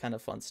 all that kind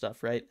of fun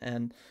stuff, right?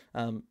 And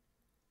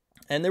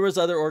there was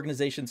other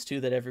organizations too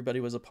that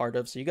everybody was a part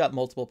of, so you got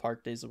multiple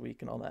Park Days a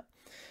week and all that.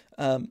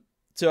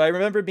 So I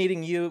remember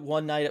meeting you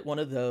one night at one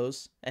of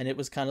those, and it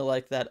was kind of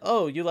like that,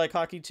 oh, you like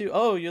hockey too?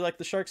 Oh, you like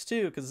the Sharks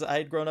too? Because I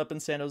had grown up in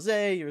San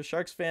Jose, you're a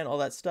Sharks fan, all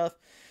that stuff.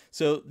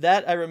 So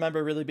that I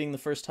remember really being the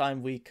first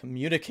time we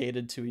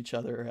communicated to each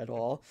other at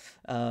all.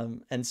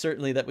 And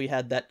certainly that we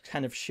had that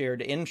kind of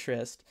shared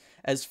interest.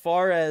 As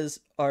far as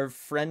our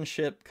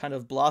friendship kind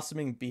of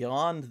blossoming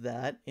beyond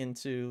that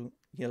into,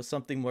 you know,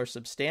 something more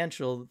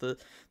substantial, the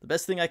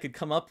best thing I could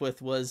come up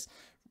with was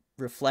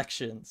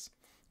Reflections,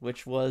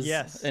 which was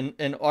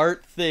an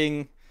art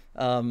thing.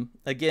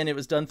 Again, it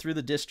was done through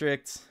the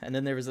district, and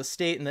then there was a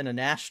state and then a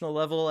national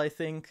level, I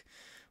think,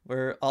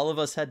 where all of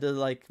us had to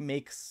like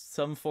make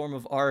some form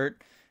of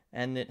art,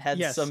 and it had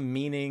some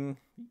meaning.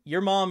 Your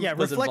mom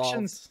was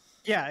Reflections. involved.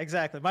 Yeah,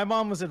 exactly. My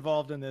mom was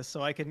involved in this,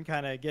 so I can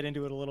kind of get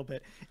into it a little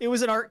bit. It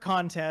was an art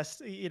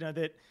contest, you know,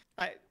 that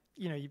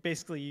you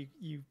basically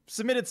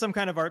submitted some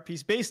kind of art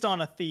piece based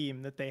on a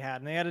theme that they had,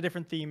 and they had a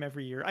different theme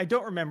every year. I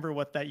don't remember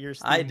what that year's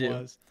theme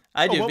was.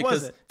 I do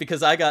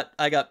because I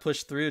got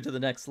pushed through to the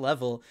next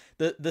level.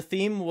 The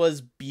theme was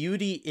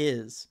beauty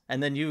is,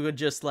 and then you would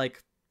just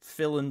like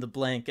fill in the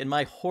blank. And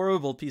my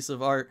horrible piece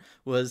of art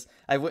was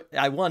I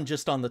won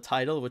just on the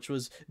title, which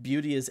was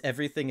beauty is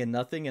everything and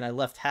nothing, and I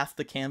left half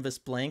the canvas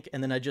blank,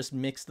 and then I just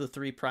mixed the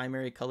three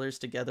primary colors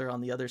together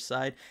on the other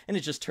side, and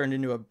it just turned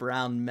into a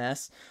brown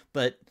mess.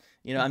 But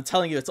you know, I'm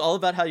telling you, it's all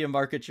about how you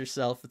market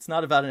yourself. It's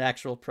not about an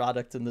actual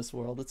product in this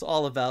world. It's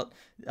all about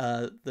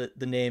the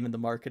name and the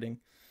marketing.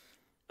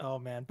 Oh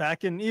man,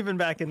 even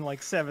back in like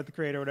 7th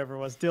grade or whatever it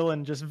was,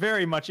 Dylan just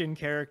very much in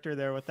character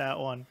there with that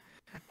one.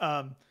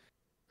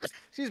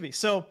 Excuse me.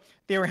 So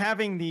they were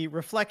having the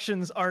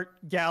Reflections art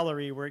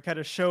gallery where it kind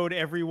of showed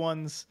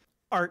everyone's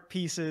art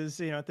pieces,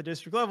 you know, at the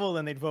district level,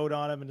 then they'd vote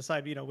on them and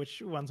decide, you know,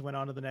 which ones went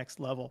on to the next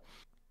level.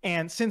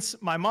 And since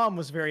my mom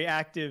was very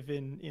active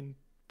in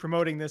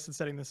promoting this and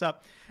setting this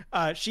up,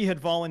 she had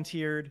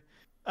volunteered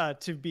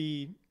to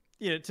be,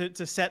 you know,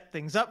 to set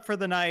things up for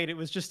the night. It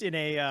was just in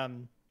a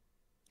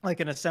like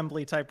an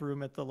assembly type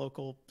room at the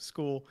local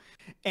school,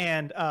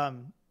 and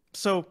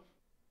so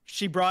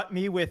she brought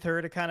me with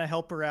her to kind of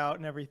help her out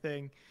and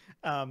everything.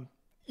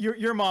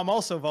 Your mom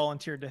also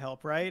volunteered to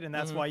help, right? And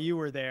that's why you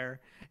were there.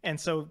 And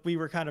so we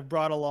were kind of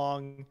brought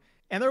along.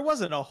 And there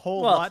wasn't a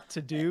whole lot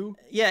to do.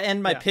 Yeah,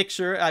 and my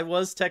picture, I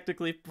was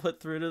technically put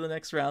through to the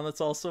next round.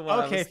 That's also why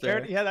I was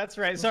there. Yeah, that's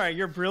right. Sorry,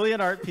 your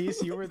brilliant art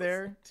piece. You were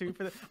there too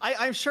for the.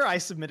 I'm sure I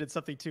submitted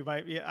something too.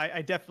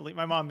 I definitely.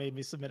 My mom made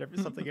me submit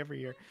something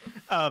every year.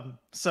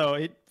 So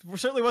it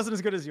certainly wasn't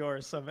as good as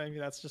yours. So maybe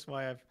that's just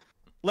why I've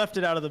left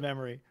it out of the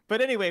memory.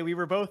 But anyway, we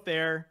were both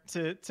there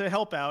to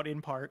help out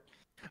in part,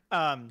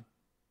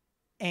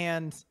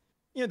 and.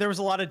 You know, there was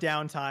a lot of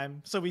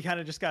downtime, so we kind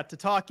of just got to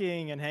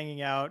talking and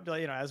hanging out,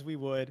 you know, as we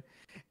would.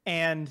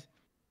 And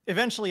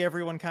eventually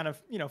everyone kind of,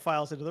 you know,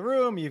 files into the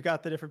room. You've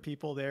got the different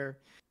people there.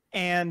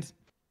 And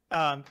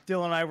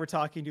Dylan and I were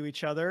talking to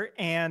each other,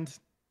 and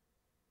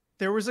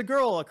there was a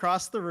girl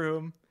across the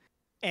room.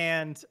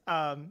 And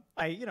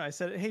I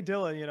said, hey,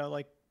 Dylan, you know,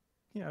 like,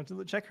 you know,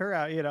 check her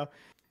out, you know.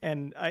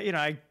 And,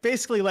 I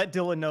basically let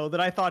Dylan know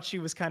that I thought she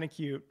was kind of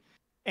cute.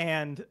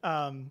 And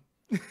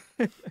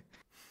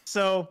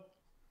so...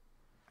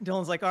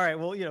 Dylan's like, all right,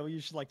 well, you know, you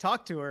should like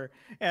talk to her.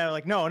 And I'm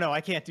like, no,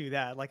 I can't do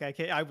that. Like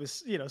I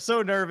was, you know,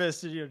 so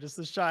nervous, you know, just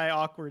the shy,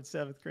 awkward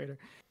 7th grader. And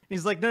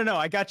he's like, no,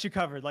 I got you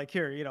covered. Like,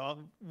 here, you know,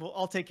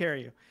 I'll take care of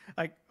you.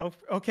 Like, oh,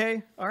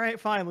 okay. All right,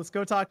 fine. Let's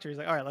go talk to her. He's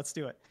like, all right, let's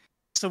do it.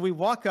 So we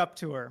walk up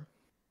to her,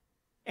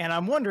 and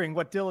I'm wondering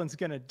what Dylan's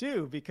going to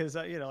do because,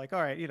 you know, like,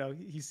 all right, you know,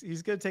 he's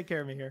going to take care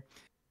of me here.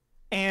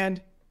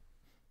 And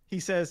he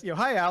says, you know,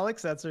 hi,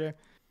 Alex. That's her.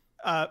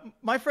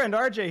 My friend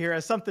RJ here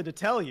has something to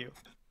tell you.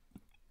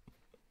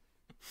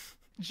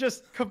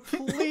 just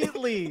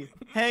completely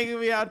hanging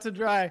me out to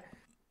dry.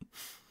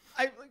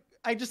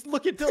 I just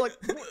look at Dylan,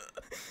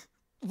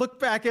 look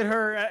back at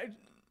her.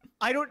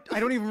 I don't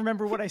even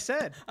remember what I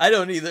said. I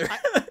don't either.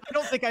 I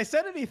don't think I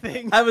said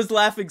anything. I was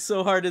laughing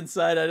so hard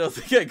inside, I don't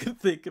think I could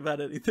think about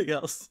anything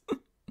else.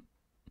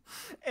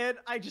 And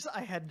I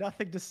had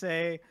nothing to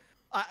say.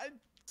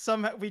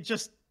 Somehow we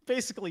just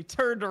basically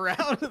turned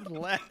around and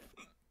left.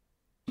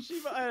 She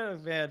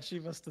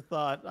must have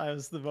thought I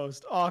was the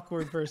most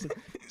awkward person.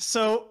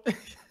 So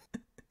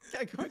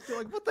I go back to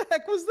like, what the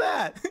heck was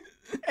that?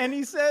 And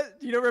he said,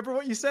 you don't remember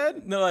what you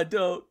said? No, I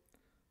don't.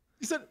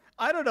 He said,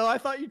 I don't know. I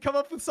thought you'd come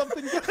up with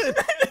something good.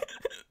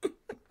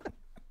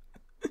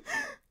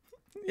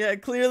 Yeah,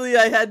 clearly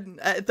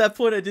at that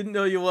point, I didn't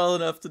know you well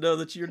enough to know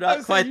that you're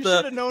not quite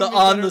the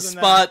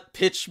on-the-spot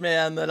pitch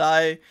man that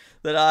I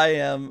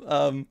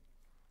am.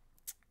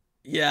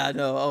 Yeah,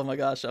 no, oh my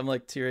gosh, I'm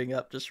like tearing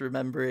up just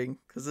remembering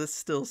because it's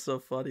still so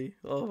funny.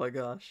 Oh my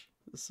gosh,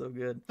 it's so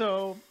good.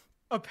 So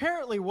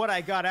apparently what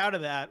I got out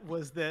of that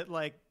was that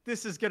like,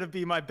 this is going to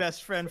be my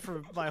best friend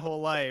for my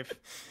whole life.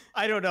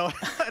 I don't know.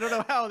 I don't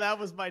know how that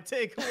was my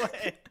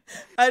takeaway.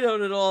 I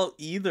don't at all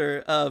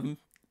either.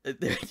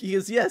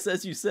 Because yes,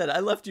 as you said, I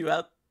left you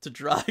out to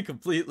dry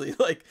completely.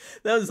 Like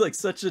that was like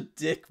such a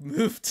dick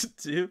move to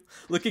do.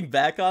 Looking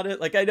back on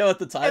it, like I know at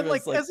the time, and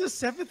like as a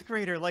 7th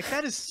grader, like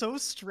that is so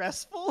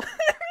stressful.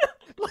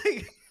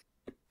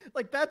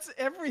 like that's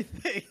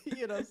everything,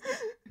 you know.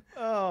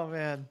 Oh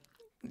man.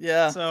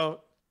 Yeah.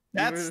 So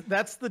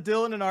that's the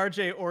Dylan and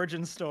RJ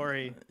origin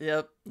story.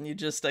 Yep. You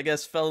just, I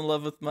guess, fell in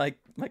love with my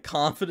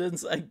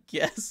confidence. I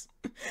guess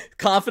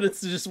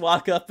confidence to just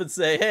walk up and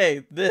say,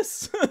 "Hey,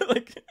 this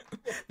like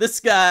this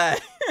guy."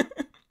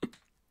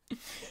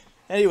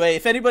 Anyway,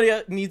 if anybody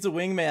needs a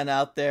wingman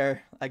out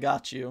there, I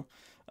got you.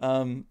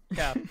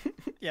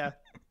 Yeah.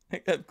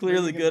 I'm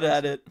clearly good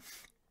at it.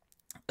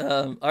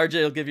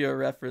 RJ will give you a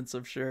reference,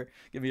 I'm sure.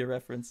 Give me a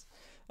reference.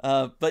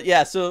 But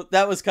yeah, so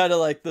that was kind of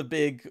like the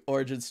big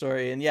origin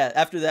story. And yeah,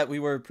 after that, we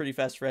were pretty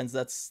fast friends.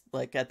 That's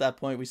like at that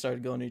point, we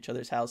started going to each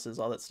other's houses,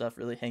 all that stuff,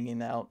 really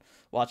hanging out,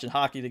 watching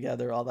hockey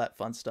together, all that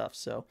fun stuff.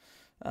 So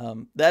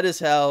that is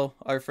how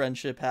our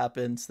friendship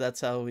happened.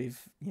 That's how we've,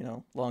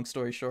 long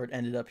story short,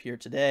 ended up here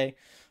today.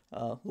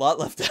 A lot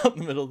left out in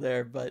the middle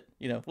there, but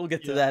we'll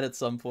get to that at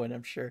some point,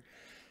 I'm sure.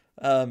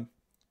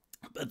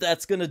 But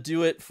that's going to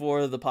do it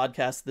for the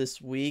podcast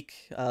this week.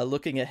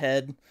 Looking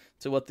ahead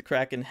to what the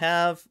Kraken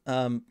have.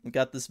 We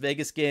got this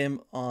Vegas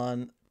game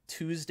on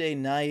Tuesday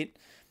night.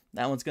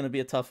 That one's going to be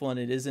a tough one.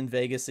 It is in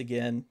Vegas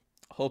again.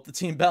 Hope the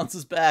team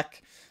bounces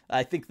back.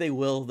 I think they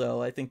will,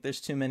 though. I think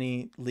there's too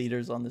many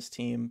leaders on this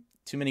team,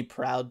 too many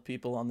proud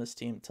people on this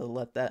team to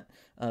let that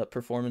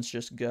performance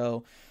just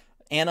go.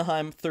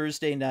 Anaheim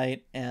Thursday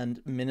night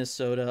and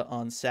Minnesota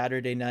on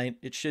Saturday night.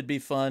 It should be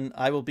fun.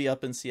 I will be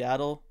up in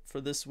Seattle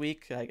for this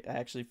week. I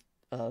actually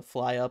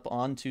fly up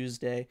on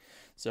Tuesday,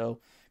 so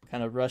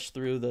kind of rush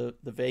through the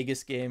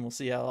Vegas game. We'll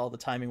see how all the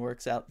timing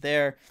works out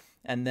there.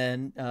 And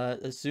then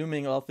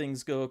assuming all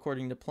things go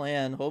according to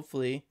plan,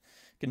 hopefully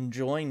can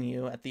join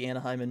you at the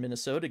Anaheim and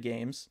Minnesota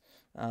games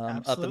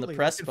up in the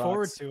press box. Looking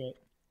forward to it.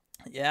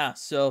 Yeah,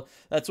 so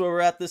that's where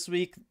we're at this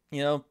week.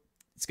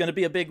 It's going to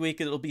be a big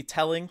week. It'll be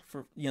telling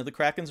for, the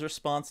Kraken's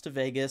response to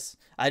Vegas.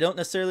 I don't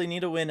necessarily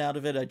need a win out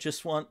of it. I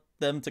just want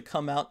them to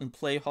come out and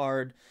play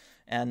hard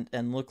and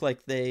look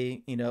like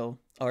they,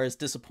 are as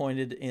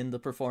disappointed in the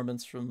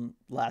performance from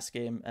last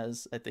game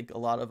as I think a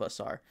lot of us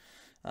are.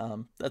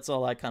 That's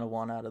all I kind of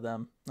want out of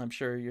them. I'm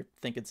sure you're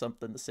thinking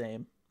something the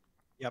same.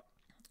 Yep.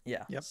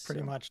 Yeah. Yep.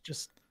 Pretty much.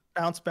 Just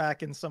bounce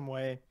back in some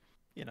way,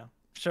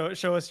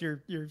 show us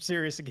you're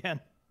serious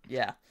again.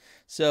 Yeah.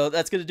 So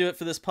that's going to do it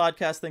for this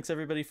podcast. Thanks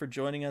everybody for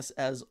joining us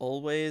as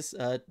always.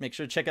 Make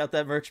sure to check out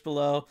that merch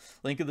below,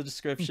 link in the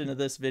description of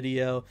this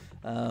video.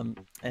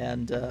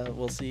 And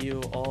we'll see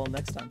you all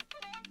next time.